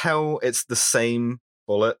can tell it's the same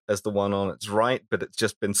bullet as the one on its right, but it's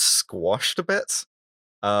just been squashed a bit.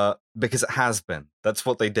 Because it has been. That's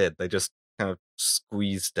what they did. They just kind of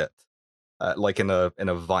squeezed it, like in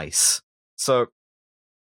a vice. So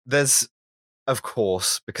there's, of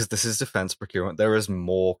course, because this is defense procurement, there is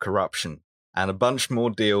more corruption, and a bunch more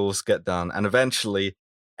deals get done, and eventually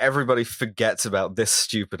everybody forgets about this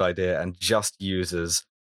stupid idea and just uses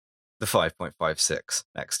the 5.56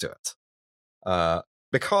 next to it.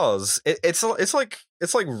 Because it's like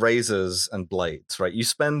razors and blades, right? You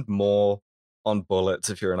spend more on bullets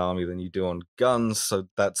if you're an army than you do on guns, so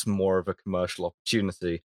that's more of a commercial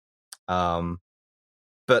opportunity.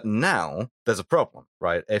 But now there's a problem,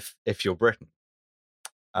 right? If you're Britain,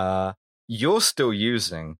 you're still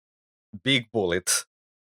using big bullets.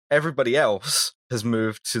 Everybody else has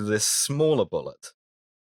moved to this smaller bullet.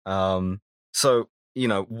 So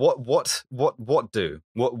what do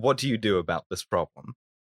you do about this problem?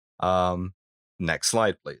 Next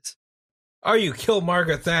slide, please. Oh, you kill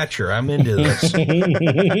Margaret Thatcher. I'm into this.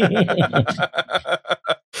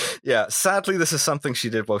 Yeah, sadly, this is something she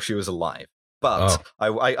did while she was alive. But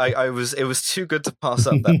it was too good to pass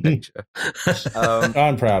up that picture.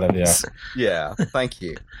 I'm proud of you. Yeah, thank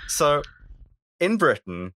you. So, in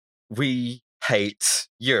Britain, we hate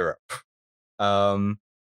Europe. So,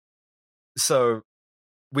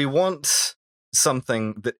 we want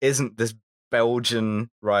something that isn't this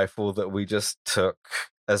Belgian rifle that we just took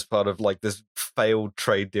as part of like this failed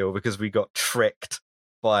trade deal because we got tricked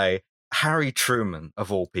by Harry Truman,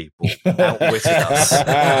 of all people, outwitted us.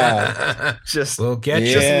 We'll get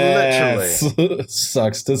you. Literally.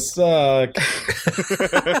 Sucks to suck.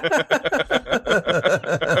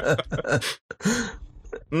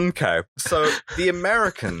 Okay, so the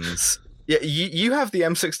Americans, you have the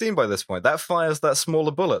M16 by this point. That fires that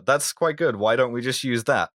smaller bullet. That's quite good. Why don't we just use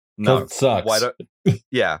that? No, it sucks. Why don't?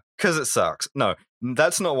 Yeah, because it sucks. No,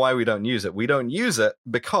 that's not why we don't use it. We don't use it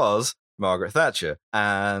because Margaret Thatcher,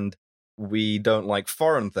 and we don't like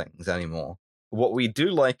foreign things anymore. What we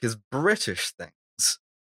do like is British things.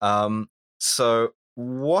 So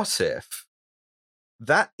what if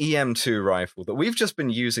that EM2 rifle that we've just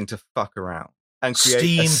been using to fuck around and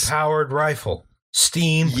create steam-powered rifle?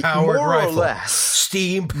 Steam-powered more rifle. Or less.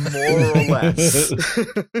 Steam. More or less.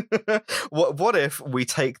 What if we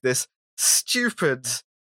take this stupid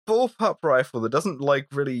bullpup rifle that doesn't like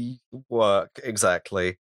really work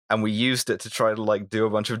exactly, and we used it to try to like do a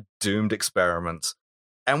bunch of doomed experiments,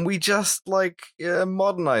 and we just like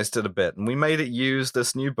modernized it a bit, and we made it use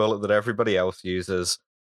this new bullet that everybody else uses,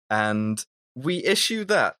 and we issue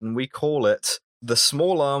that, and we call it the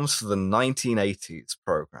Small Arms for the 1980s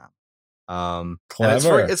program.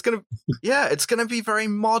 Clever. It's gonna be very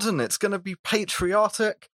modern. It's gonna be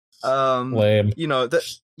patriotic. Lame. You know that.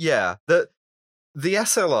 Yeah, the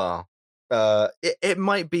SLR. It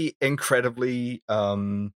might be incredibly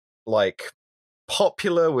like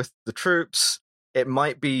popular with the troops. It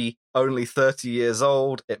might be only 30 years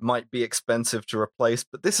old. It might be expensive to replace,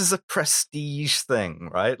 but this is a prestige thing,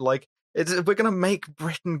 right? Like we're gonna make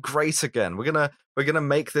Britain great again. We're gonna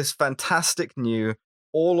make this fantastic new,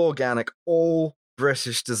 all organic, all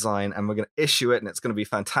British design, and we're going to issue it, and it's going to be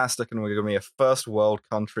fantastic, and we're going to be a first world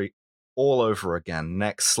country all over again.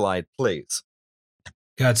 Next slide, please.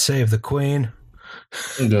 God save the Queen.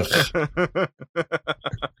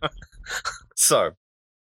 So,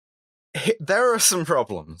 there are some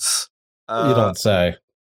problems. You don't say.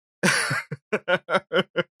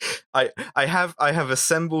 I have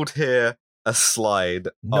assembled here a slide.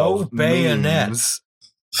 No of bayonet. Memes.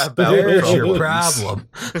 There's your problem.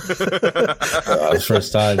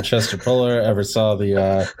 First time Chester Puller ever saw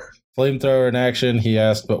the flamethrower in action, he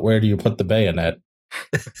asked, but where do you put the bayonet?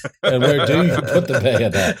 And where do you put the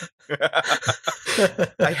bayonet?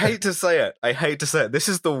 I hate to say it. This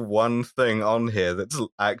is the one thing on here that's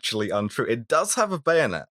actually untrue. It does have a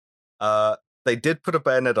bayonet. They did put a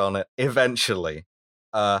bayonet on it eventually.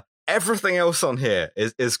 Everything else on here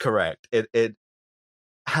is correct. It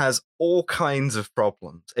has all kinds of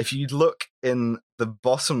problems. If you look in the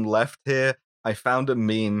bottom left here, I found a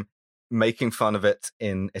meme making fun of it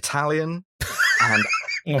in Italian, and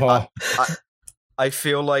I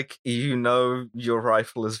feel like your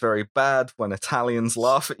rifle is very bad when Italians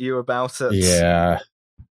laugh at you about it. Yeah.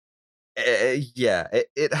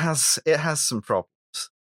 It has some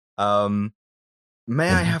problems. May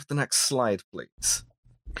I have the next slide, please?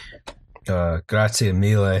 Grazie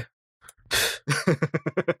mille.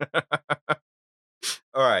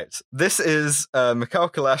 All right, this is Mikhail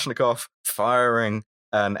Kalashnikov firing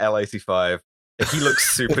an L85. He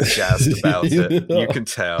looks super jazzed about it. You can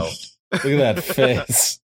tell. Look at that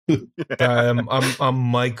face. I'm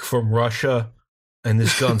Mike from Russia, and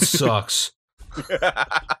this gun sucks.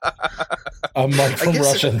 I'm Mike from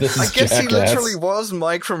Russia. This is I guess Jackass. He literally was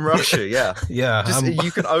Mike from Russia. Yeah, yeah.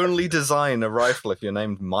 You can only design a rifle if you're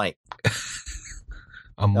named Mike.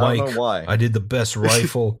 I'm Mike. I don't know why. I did the best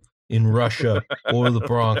rifle in Russia or the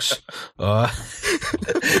Bronx. All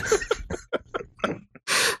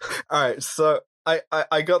right, so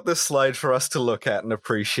I got this slide for us to look at and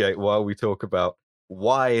appreciate while we talk about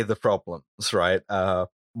why the problems, right?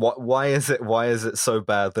 Why is it so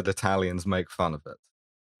bad that Italians make fun of it?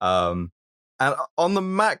 And on the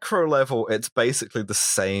macro level, it's basically the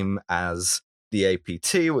same as the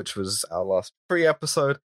APT, which was our last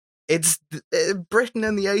pre-episode. It's Britain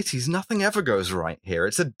in the 80s. Nothing ever goes right here.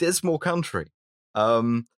 It's a dismal country.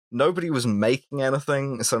 Nobody was making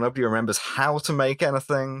anything, so nobody remembers how to make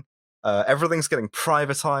anything. Everything's getting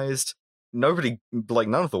privatized. None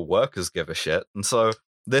of the workers give a shit. And so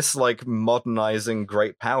this modernizing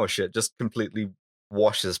great power shit just completely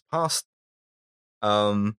washes past.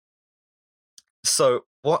 So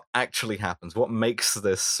what actually happens? What makes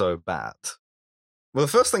this so bad? Well,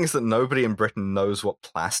 the first thing is that nobody in Britain knows what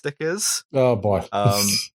plastic is. Oh boy.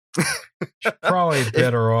 Probably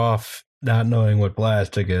better off not knowing what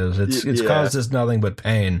plastic is. It's caused us nothing but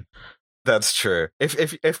pain. That's true.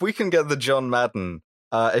 If we can get the John Madden,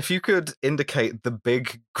 if you could indicate the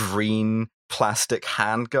big green plastic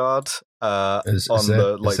handguard is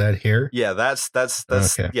that here? Yeah, that's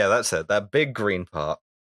okay. Yeah, that's it. That big green part.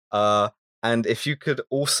 And if you could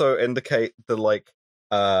also indicate the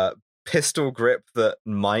pistol grip that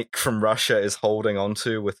Mike from Russia is holding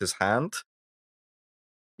onto with his hand.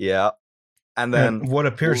 Yeah. And then what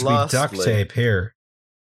appears to be duct tape here.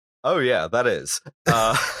 Oh yeah, that is.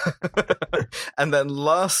 And then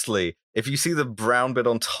lastly, if you see the brown bit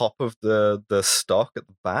on top of the stock at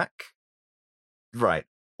the back, right,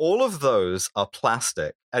 all of those are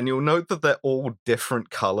plastic, and you'll note that they're all different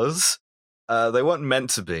colors. They weren't meant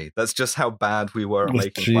to be. That's just how bad we were at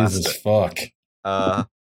making plastic. Jesus fuck.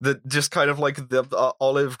 Just kind of the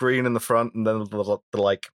olive green in the front, and then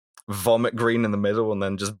the vomit green in the middle, and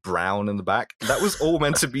then just brown in the back. That was all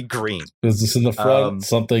meant to be green. Is this in the front?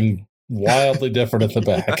 Something wildly different at the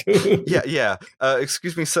back. Yeah.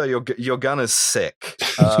 Excuse me, sir. Your gun is sick.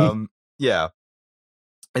 Yeah.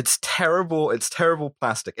 It's terrible. It's terrible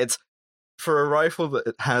plastic. It's for a rifle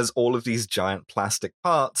that has all of these giant plastic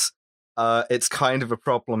parts. It's kind of a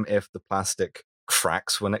problem if the plastic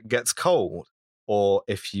cracks when it gets cold, or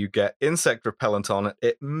if you get insect repellent on it,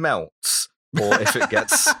 it melts. Or if it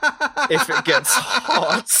gets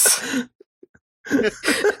hot.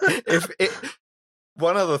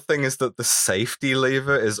 One other thing is that the safety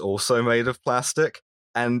lever is also made of plastic,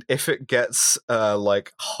 and if it gets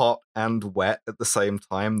hot and wet at the same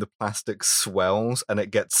time, the plastic swells and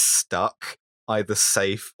it gets stuck, either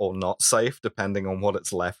safe or not safe, depending on what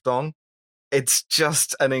it's left on. It's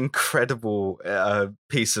just an incredible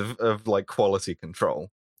piece of quality control.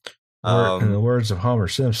 In the words of Homer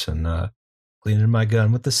Simpson, cleaning my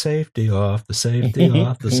gun with the safety off, the safety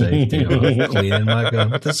off, the safety off. Cleaning my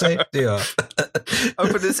gun with the safety off.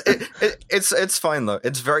 Oh, but it's fine though.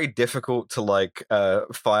 It's very difficult to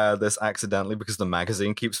fire this accidentally because the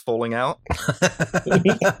magazine keeps falling out.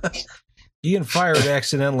 You can fire it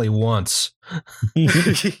accidentally once.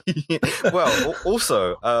 Well,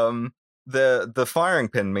 also, the firing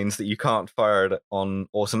pin means that you can't fire it on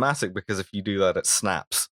automatic, because if you do that, it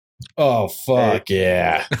snaps. Oh fuck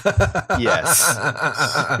yeah! Yes.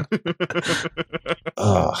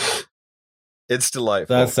 It's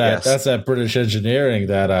delightful. That's that. Yes. That's that British engineering.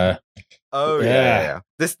 That Oh yeah.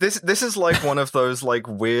 This is one of those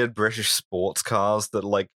weird British sports cars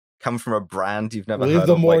that come from a brand you've never heard of. Leave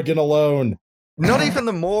the Morgan alone. Not even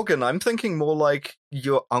the Morgan. I'm thinking more like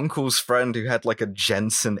your uncle's friend who had a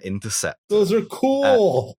Jensen Intercept. Those are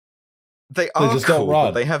cool. They just cool,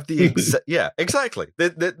 but they have the yeah, exactly.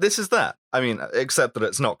 This is that. I mean, except that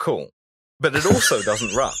it's not cool, but it also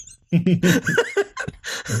doesn't run.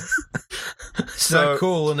 It's not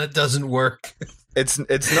cool and it doesn't work. It's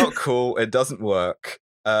not cool. It doesn't work.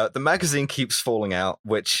 The magazine keeps falling out,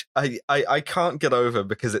 which I can't get over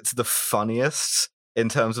because it's the funniest in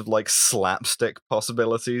terms of like slapstick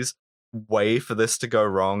possibilities. Way for this to go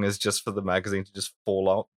wrong is just for the magazine to just fall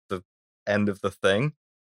out the end of the thing.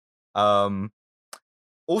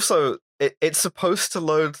 Also, it's supposed to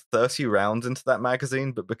load 30 rounds into that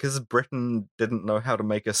magazine, but because Britain didn't know how to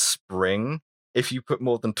make a spring, if you put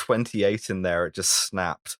more than 28 in there, it just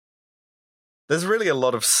snapped. There's really a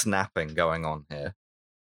lot of snapping going on here.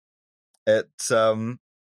 So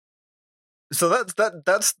that's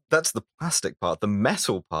the plastic part. The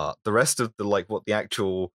metal part, the rest of the like what the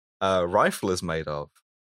actual rifle is made of.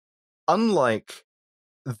 Unlike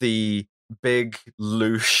the big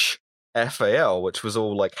Loosh FAL, which was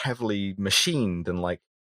all like heavily machined and like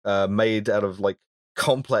made out of like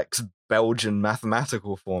complex Belgian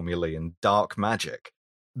mathematical formulae and dark magic,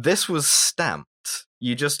 this was stamped.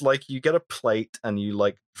 You just like you get a plate and you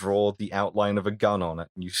like draw the outline of a gun on it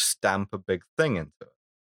and you stamp a big thing into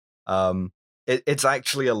it. It's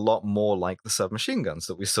actually a lot more like the submachine guns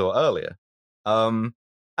that we saw earlier. And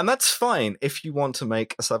that's fine if you want to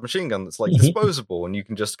make a submachine gun that's like disposable and you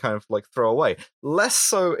can just kind of like throw away. Less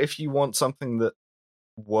so if you want something that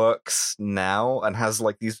works now and has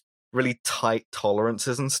like these really tight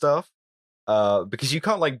tolerances and stuff. Because you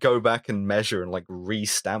can't like go back and measure and like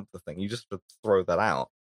re-stamp the thing. You just have to throw that out.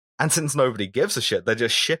 And since nobody gives a shit, they're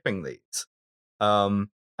just shipping these. And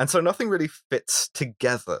so nothing really fits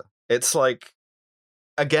together. It's like,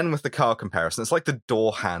 again with the car comparison, it's like the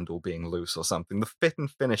door handle being loose or something. The fit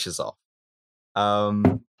and finish is off.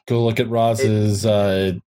 Go look at Roz's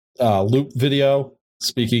loop video.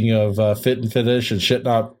 Speaking of fit and finish and shit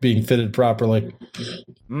not being fitted properly.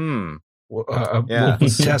 Yeah.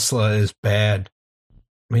 Tesla is bad.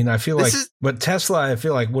 I mean, I feel but Tesla, I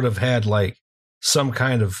feel like would have had like some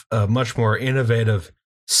kind of much more innovative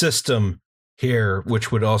system here,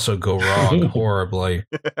 which would also go wrong horribly.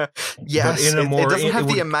 Yes, it doesn't have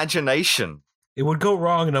the imagination. It would go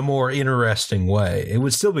wrong in a more interesting way. It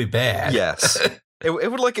would still be bad. Yes, it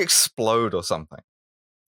would like explode or something.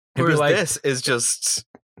 Whereas like, this is just.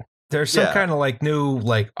 There's some kind of like new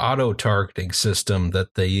like auto targeting system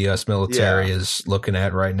that the U.S. military is looking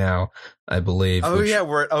at right now, I believe. Oh yeah,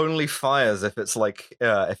 where it only fires if it's like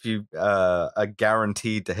if you are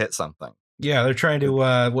guaranteed to hit something. Yeah, they're trying to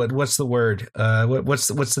what's the word? What's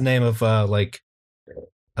the name of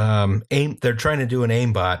aim? They're trying to do an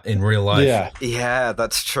aimbot in real life. Yeah,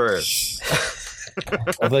 that's true.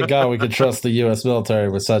 Well, thank God we can trust the U.S. military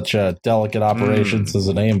with such delicate operations as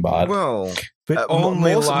an aimbot. Well, but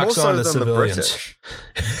only locks on to civilians.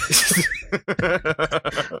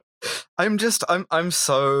 I'm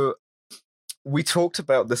so. We talked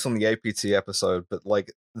about this on the APT episode, but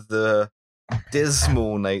like the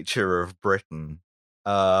dismal nature of Britain.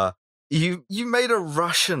 You made a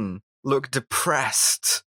Russian look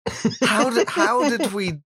depressed. How did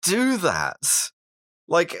we do that?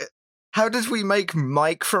 Like. How did we make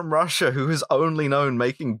Mike from Russia, who has only known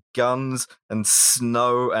making guns and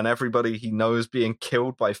snow and everybody he knows being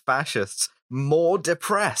killed by fascists, more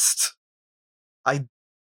depressed?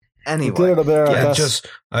 Anyway. I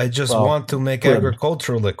just want to make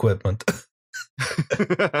agricultural equipment.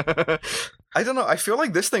 I don't know. I feel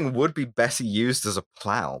like this thing would be better used as a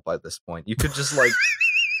plow by this point. You could just like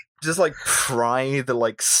pry the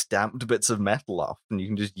like stamped bits of metal off and you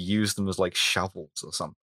can just use them as like shovels or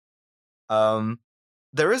something.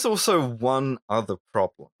 There is also one other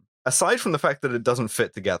problem, aside from the fact that it doesn't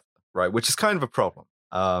fit together, right? Which is kind of a problem.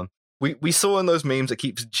 We saw in those memes it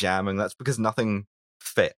keeps jamming. That's because nothing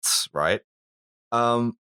fits, right?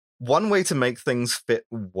 One way to make things fit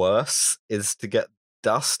worse is to get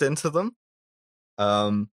dust into them.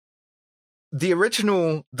 The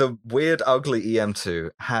weird, ugly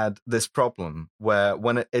EM2 had this problem where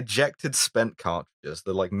when it ejected spent cartridges,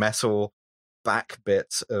 the like metal back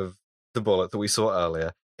bits of the bullet that we saw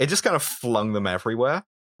earlier, it just kind of flung them everywhere,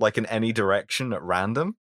 like in any direction at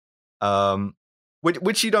random,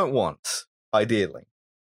 which you don't want, ideally.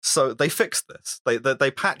 So they fixed this.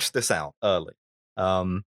 They patched this out early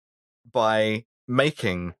by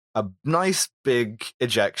making a nice big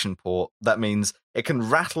ejection port. That means it can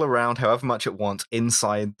rattle around however much it wants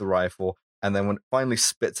inside the rifle, and then when it finally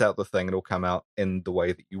spits out the thing, it'll come out in the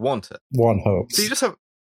way that you want it. One hopes. So you just have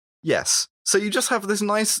So you just have this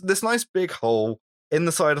nice big hole in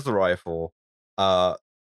the side of the rifle,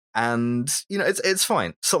 and you know it's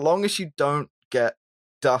fine so long as you don't get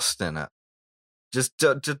dust in it. Just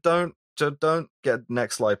don't get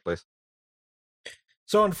next slide, please.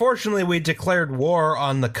 So unfortunately, we declared war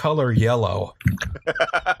on the color yellow.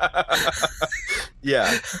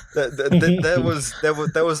 Yeah, there was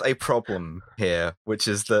a problem here, which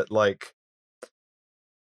is that like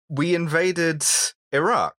we invaded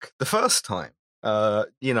Iraq the first time.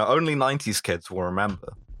 Only 90s kids will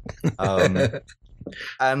remember.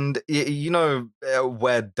 And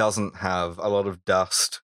where doesn't have a lot of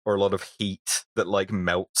dust or a lot of heat that like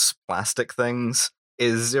melts plastic things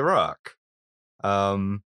is Iraq.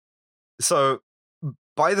 So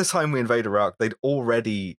by the time we invade Iraq, they'd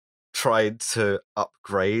already tried to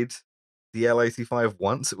upgrade the L85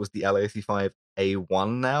 once. It was the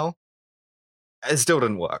L85A1 now. It still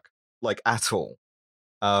didn't work, like, at all.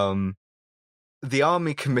 The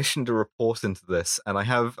army commissioned a report into this, and I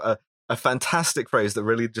have a fantastic phrase that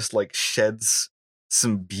really just, like, sheds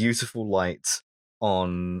some beautiful light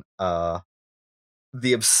on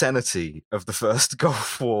the obscenity of the First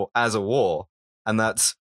Gulf War as a war, and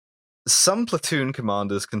that's some platoon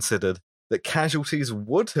commanders considered that casualties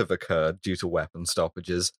would have occurred due to weapon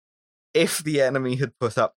stoppages if the enemy had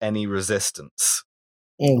put up any resistance.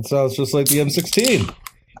 It sounds just like the M16.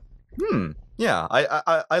 Yeah,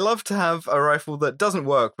 I love to have a rifle that doesn't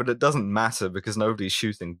work, but it doesn't matter because nobody's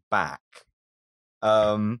shooting back.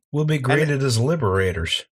 We'll be graded as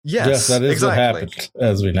liberators. Yes, that is exactly what happened,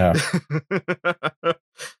 as we know.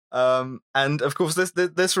 And of course,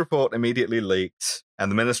 this report immediately leaked, and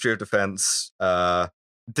the Ministry of Defense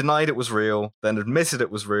denied it was real, then admitted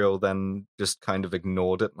it was real, then just kind of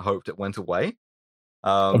ignored it and hoped it went away.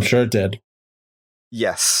 I'm sure it did.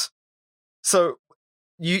 Yes. So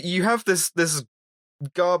you have this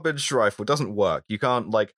garbage rifle. It doesn't work. You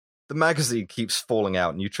can't, like, the magazine keeps falling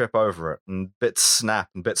out and you trip over it, and bits snap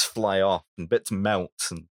and bits fly off and bits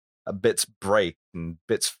melt and bits break and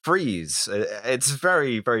bits freeze. It's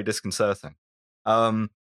very, very disconcerting. What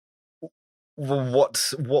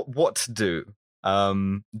to do?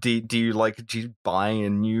 Do you buy a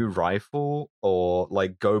new rifle, or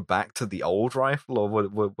like go back to the old rifle, or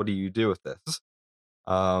what do you do with this?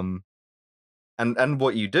 And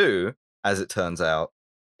what you do, as it turns out,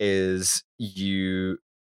 is you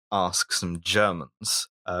ask some Germans.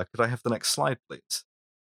 Could I have the next slide, please?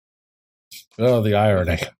 Oh, the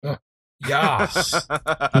irony. Yes.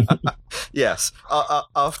 Yes.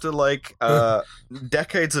 After like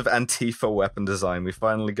decades of Antifa weapon design, we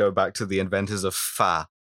finally go back to the inventors of Fa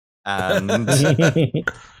and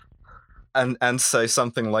and say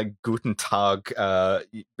something like "Guten Tag,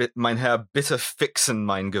 mein Herr, bitte fixen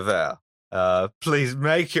mein Gewehr." Please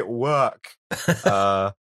make it work.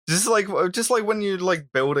 Just like when you like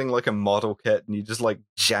building like a model kit and you just like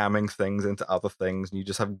jamming things into other things and you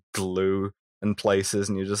just have glue in places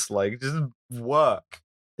and you just work.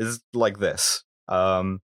 Is like this.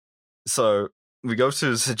 So we go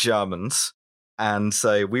to the Germans and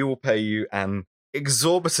say, we will pay you an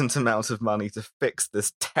exorbitant amount of money to fix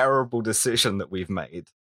this terrible decision that we've made.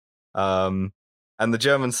 And the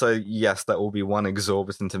Germans say, yes, that will be one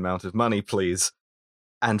exorbitant amount of money, please.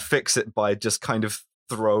 And fix it by just kind of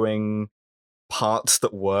throwing parts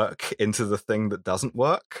that work into the thing that doesn't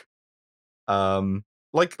work.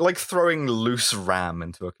 Like throwing loose RAM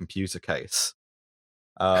into a computer case.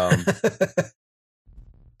 And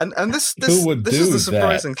this is the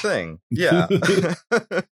surprising thing. Yeah.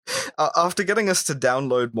 After getting us to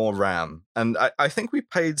download more RAM, and I think we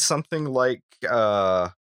paid something like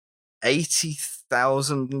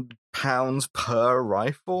 £80,000 per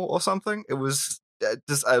rifle or something. It was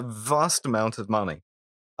just a vast amount of money.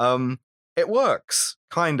 It works,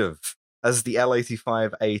 kind of, as the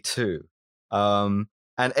L85A2. And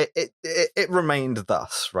it remained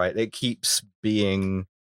thus, right? It keeps being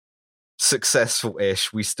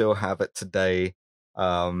successful-ish. We still have it today.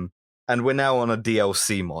 And we're now on a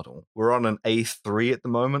DLC model. We're on an A3 at the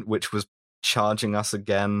moment, which was charging us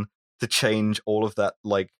again to change all of that,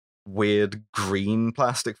 like, weird green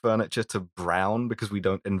plastic furniture to brown because we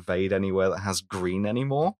don't invade anywhere that has green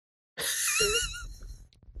anymore.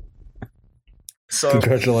 So,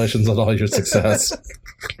 congratulations on all your success.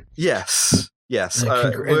 Yes.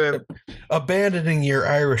 We're abandoning your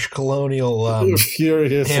Irish colonial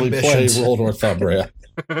furiously ambitions. play World Northumbria.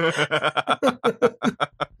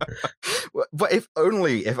 Well, if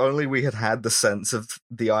only we had the sense of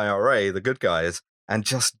the IRA, the good guys, and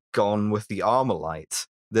just gone with the Armalite,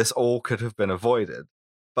 this all could have been avoided.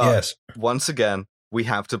 But yes. Once again, we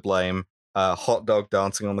have to blame hot dog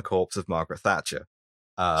dancing on the corpse of Margaret Thatcher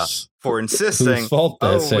for insisting. Whose fault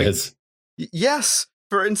this is? Yes.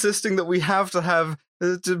 For insisting that we have to have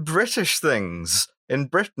the British things in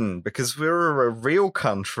Britain because we're a real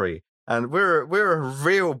country and we're a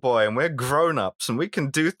real boy and we're grown-ups and we can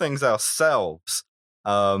do things ourselves.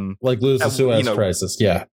 Like lose the Suez Crisis,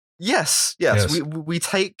 yeah. Yes. We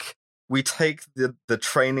take we take the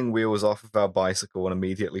training wheels off of our bicycle and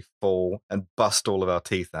immediately fall and bust all of our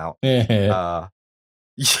teeth out.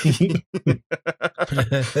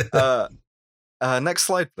 Next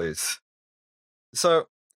slide, please. So,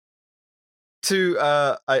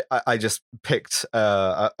 I just picked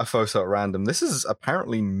a photo at random. This is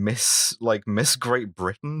apparently Miss Great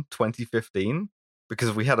Britain 2015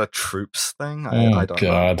 because we had a troops thing. I don't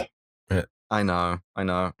know. I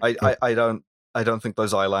know. I don't think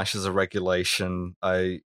those eyelashes are regulation.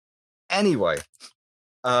 Anyway.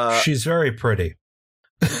 She's very pretty.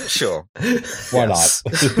 Sure. Why not?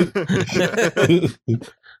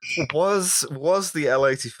 Was the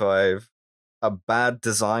L85 a bad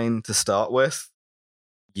design to start with?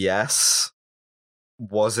 Yes.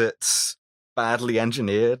 Was it badly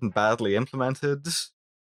engineered and badly implemented?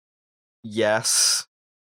 Yes.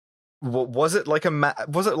 Was it like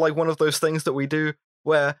one of those things that we do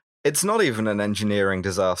where it's not even an engineering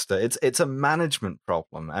disaster, it's a management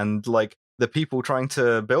problem, and like the people trying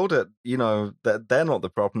to build it, that they're not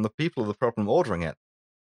the problem, the people are the problem ordering it?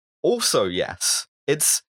 Also, yes.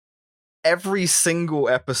 It's every single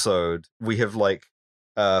episode we have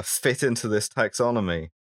fit into this taxonomy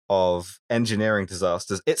of engineering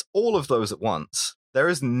disasters. It's all of those at once. There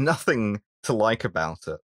is nothing to like about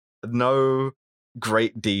it. No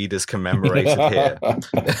great deed is commemorated here.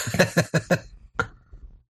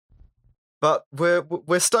 But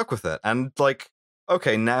we're stuck with it. And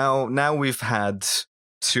okay, now we've had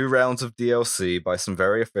 2 rounds of DLC by some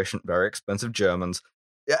very efficient, very expensive Germans.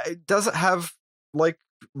 Does it have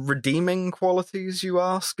redeeming qualities, you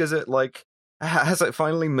ask? Is it has it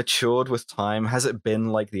finally matured with time? Has it been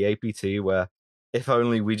like the APT where if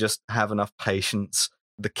only we just have enough patience,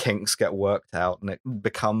 the kinks get worked out and it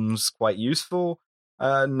becomes quite useful?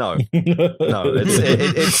 No,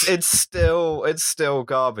 it's still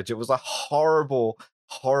garbage. It was a horrible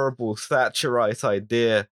Thatcherite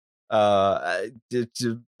idea.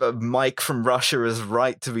 Mike from Russia is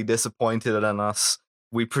right to be disappointed in us.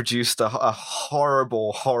 We produced a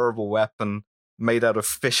horrible weapon made out of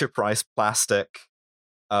Fisher-Price plastic.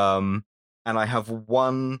 And I have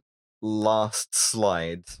one last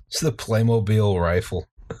slide. It's the Playmobil rifle.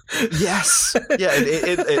 Yes. Yeah,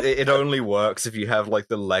 it only works if you have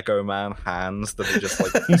the Lego Man hands that are just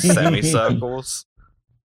semicircles.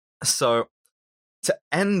 So to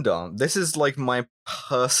end on, this is my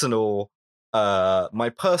personal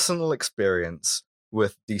experience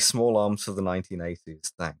with the small arms of the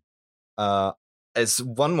 1980s thing. It's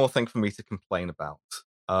one more thing for me to complain about.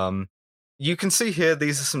 You can see here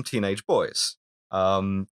these are some teenage boys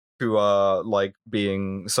who are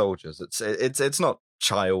being soldiers. It's not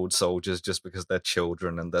child soldiers just because they're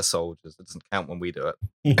children and they're soldiers. It doesn't count when we do it.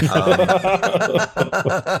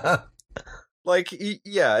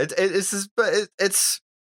 It's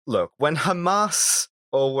look, when Hamas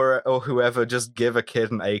or whoever just give a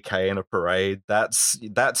kid an AK in a parade, that's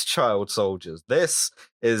child soldiers. This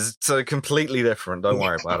is so completely different. Don't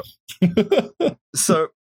worry about it. So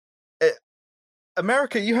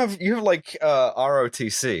America, you have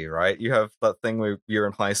ROTC, right? You have that thing where you're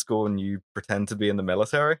in high school and you pretend to be in the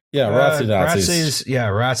military. Yeah, Nazis. Yeah,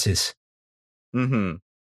 Nazis. Mm-hmm.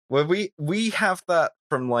 Well, we have that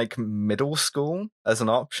from middle school as an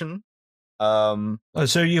option.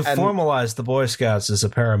 So you formalized the Boy Scouts as a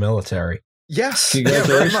paramilitary. Yes, yeah,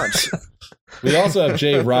 very much. We also have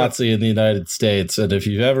Jay Rotzi in the United States, and if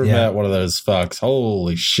you've ever met one of those fucks,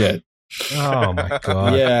 holy shit. Oh my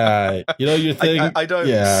god! Yeah, you think I don't.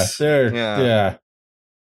 Yeah, yeah.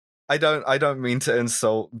 I don't mean to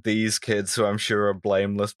insult these kids who I'm sure are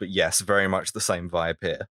blameless, but yes, very much the same vibe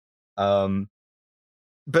here.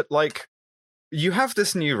 But you have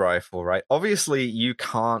this new rifle, right? Obviously, you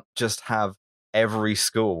can't just have every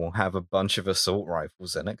school have a bunch of assault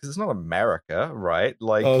rifles in it because it's not America, right?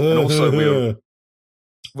 And also look,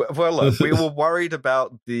 we were worried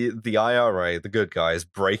about the IRA, the good guys,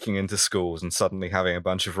 breaking into schools and suddenly having a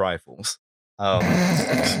bunch of rifles,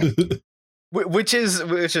 which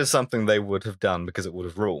is something they would have done because it would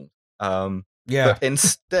have ruled. Yeah. But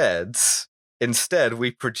instead,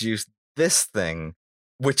 we produced this thing,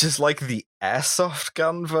 which is like the airsoft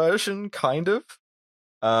gun version, kind of.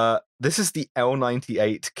 This is the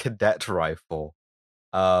L98 cadet rifle,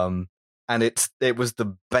 and it was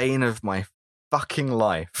the bane of my fucking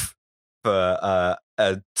life for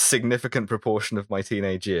a significant proportion of my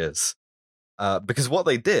teenage years. Because what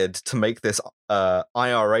they did to make this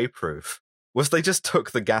IRA proof was they just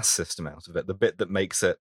took the gas system out of it, the bit that makes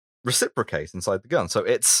it reciprocate inside the gun. So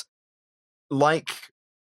it's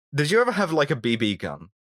did you ever have a BB gun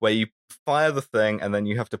where you fire the thing and then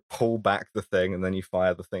you have to pull back the thing and then you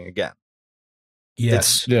fire the thing again?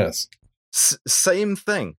 Yes. Same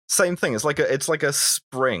thing. It's like a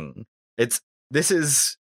spring. This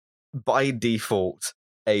is by default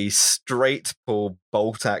a straight pull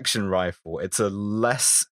bolt action rifle. It's a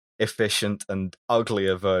less efficient and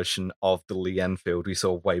uglier version of the Lee Enfield we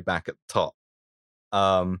saw way back at the top.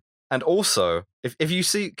 And also, if you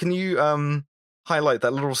see, can you highlight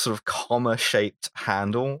that little sort of comma-shaped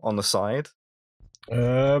handle on the side?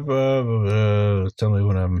 Tell me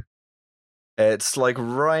when I'm... It's like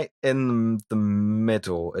right in the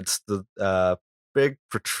middle. It's the big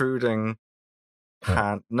protruding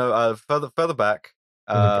hand. No, further back.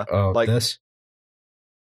 Like this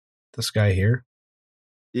guy here.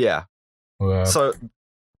 Yeah. So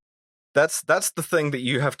that's the thing that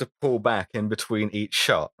you have to pull back in between each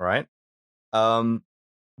shot, right?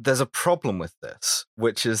 There's a problem with this,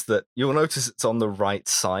 which is that you'll notice it's on the right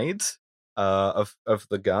side of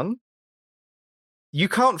the gun. You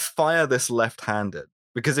can't fire this left-handed,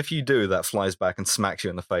 because if you do, that flies back and smacks you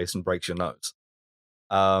in the face and breaks your nose.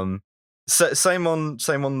 Same on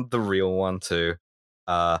the real one too.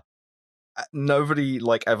 Nobody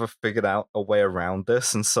ever figured out a way around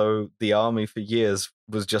this, and so the army for years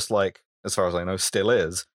was just like, as far as I know, still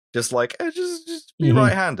is just like, just be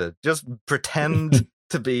right-handed, just pretend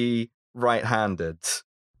to be right-handed,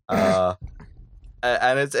 and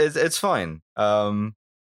it's fine.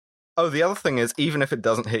 The other thing is, even if it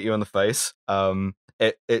doesn't hit you in the face,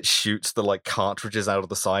 it shoots the cartridges out of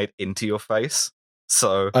the side into your face.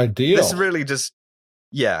 So ideal. This really just,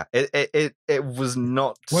 yeah, it was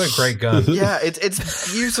not. What a great gun! Yeah,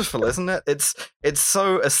 it's beautiful, isn't it? It's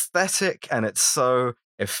so aesthetic and it's so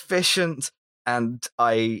efficient, and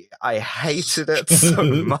I hated it so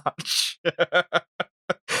much.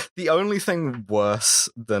 The only thing worse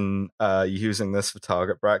than using this for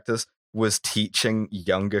target practice was teaching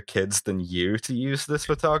younger kids than you to use this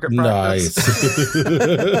for target practice. Nice.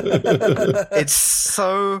 It's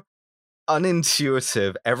so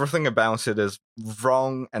unintuitive. Everything about it is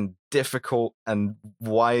wrong and difficult, and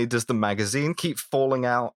why does the magazine keep falling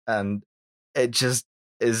out? And it just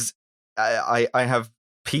is. I have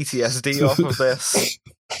PTSD off of this.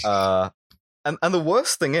 And the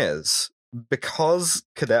worst thing is, because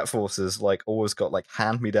cadet forces always got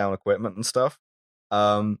hand-me-down equipment and stuff,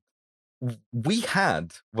 we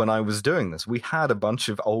had, when I was doing this, we had a bunch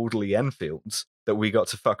of old Lee Enfields that we got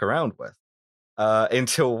to fuck around with,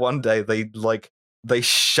 until one day they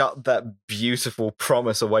shut that beautiful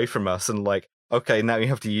promise away from us and okay, now you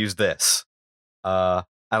have to use this, and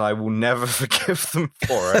I will never forgive them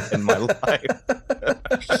for it in my life.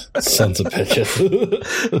 Sons of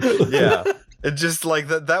bitches. Yeah, it just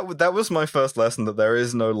that was my first lesson, that there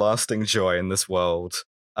is no lasting joy in this world.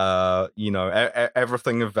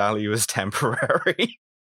 Everything of value is temporary.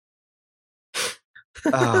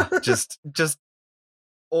 Just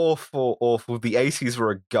awful. The 80s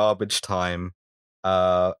were a garbage time.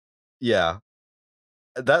 Yeah,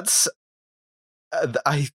 that's.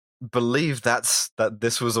 I believe that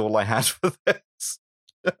this was all I had for this.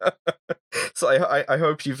 So I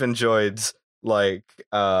hope you've enjoyed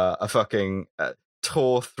a fucking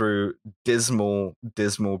tour through dismal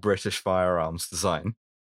British firearms design.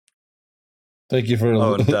 Thank you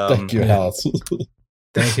for thank you, Alice.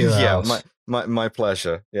 Thank you, Alice. Yeah, my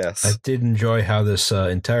pleasure. Yes, I did enjoy how this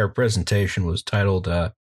entire presentation was titled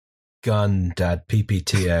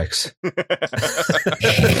gun.pptx.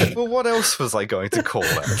 Well, what else was I going to call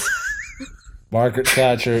it? Margaret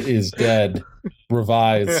Thatcher is dead.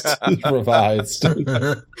 Revised.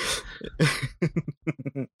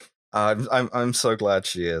 I'm so glad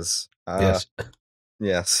she is. Yes.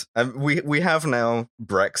 Yes. We have now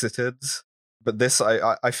Brexited, but this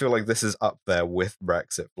I feel like this is up there with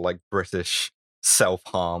Brexit, British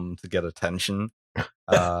self-harm to get attention.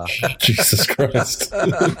 Jesus Christ.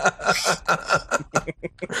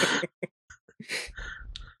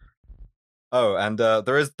 Oh, and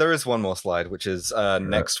there is one more slide, which is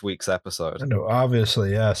next week's episode. No,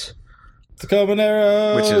 obviously, yes. Tacoma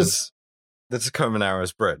Narrows, which is the Tacoma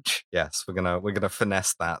Narrows Bridge. Yes, we're gonna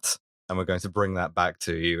finesse that, and we're going to bring that back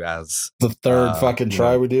to you as the third fucking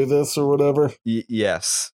try we do this or whatever.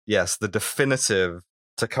 Yes, the definitive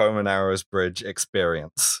Tacoma Narrows Bridge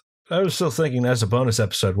experience. I was still thinking, as a bonus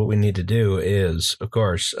episode, what we need to do is, of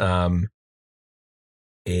course, a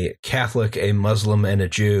Catholic, a Muslim, and a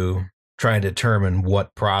Jew trying to determine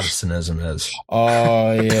what Protestantism is.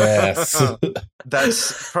 Oh, yes.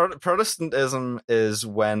 That's Protestantism is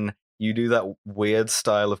when you do that weird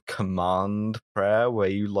style of command prayer where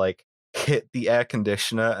you hit the air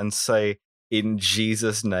conditioner and say, "In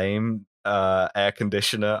Jesus' name, air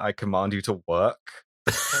conditioner, I command you to work."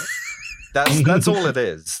 That's all it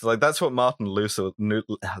is. Like that's what Martin Luther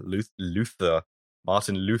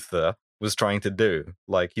was trying to do.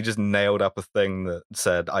 Like he just nailed up a thing that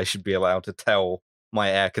said I should be allowed to tell my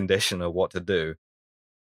air conditioner what to do.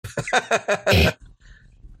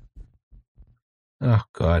 Oh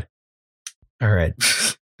God. All right.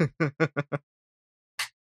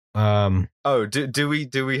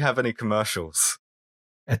 Do we have any commercials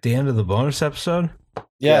at the end of the bonus episode?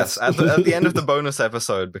 Yes, at the end of the bonus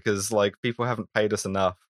episode, because like people haven't paid us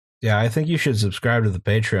enough. Yeah, I think you should subscribe to the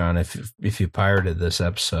Patreon if you pirated this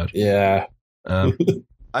episode. Yeah.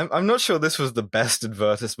 I'm not sure this was the best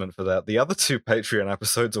advertisement for that. The other 2 Patreon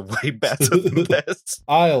episodes are way better than this.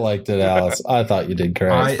 I liked it, Alice. I thought you did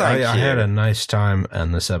great. I had a nice time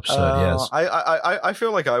on this episode. Yes. I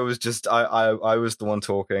feel like I was just I was the one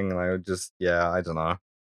talking, and I just I don't know.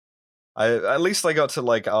 At least I got to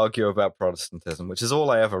like argue about Protestantism, which is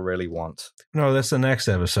all I ever really want. No, that's the next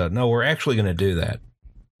episode. No, we're actually going to do that.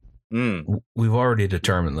 We've already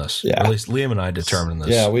determined this. Yeah. Or at least Liam and I determined this.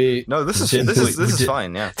 Yeah, this is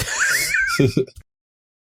fine. Yeah.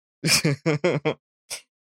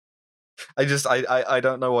 I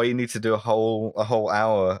don't know why you need to do a whole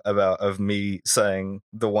hour of me saying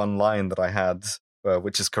the one line that I had,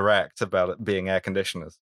 which is correct about it being air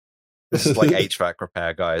conditioners. This is like HVAC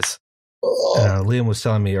repair, guys. Liam was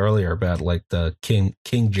telling me earlier about like the King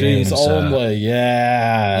James only.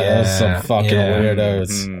 Those some fucking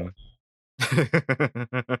weirdos.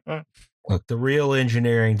 Mm-hmm. Look, the real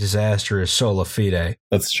engineering disaster is sola fide.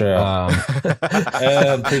 That's true.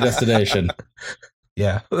 And predestination.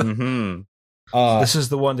 Yeah. Mm-hmm. This is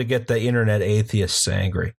the one to get the internet atheists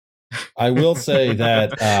angry. I will say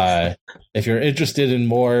that if you're interested in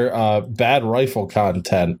more bad rifle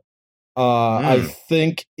content, I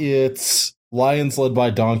think it's Lions Led by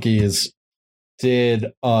Donkeys did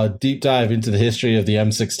a deep dive into the history of the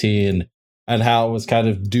M16 and how it was kind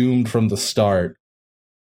of doomed from the start.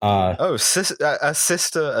 A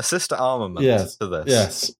sister armament to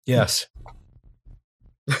this. Yes.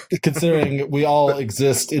 Considering we all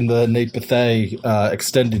exist in the Nate Bethea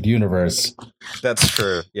extended universe. That's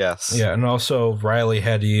true, yes. Yeah, and also Riley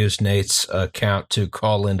had to use Nate's account to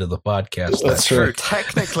call into the podcast. That's true.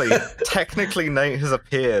 Technically, Nate has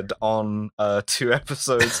appeared on 2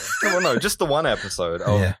 episodes. Well, no, just the 1 episode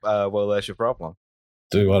of Well, There's Your Problem.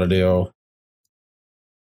 Do we want to do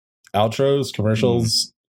outros,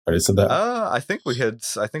 commercials? Already said that. I think we had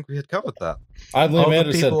covered that. I'm Liam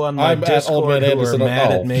Anderson. People on my Discord who are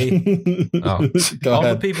mad at me. Go ahead.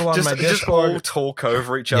 The people on my Discord just all talk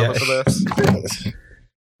over each other for this.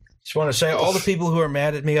 Just want to say, all the people who are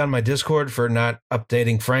mad at me on my Discord for not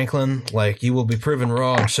updating Franklin, like, you will be proven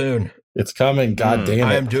wrong soon. It's coming. God damn it!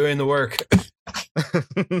 I am doing the work.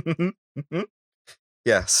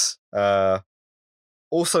 Yes.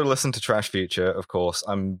 Also, listen to Trash Future, of course.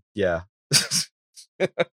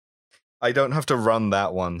 I don't have to run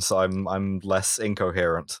that one, so I'm less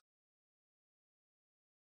incoherent.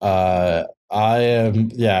 I am.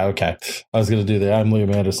 Yeah, okay. I was gonna do the I'm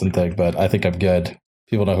Liam Anderson thing, but I think I'm good.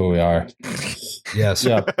 People know who we are. Yes.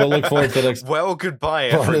 Yeah. But look forward to the next. Well, goodbye,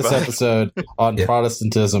 everybody. Bonus episode on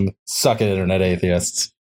Protestantism. Suck it, internet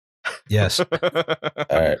atheists. Yes. All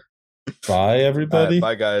right. Bye, everybody.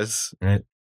 Bye, guys. All right.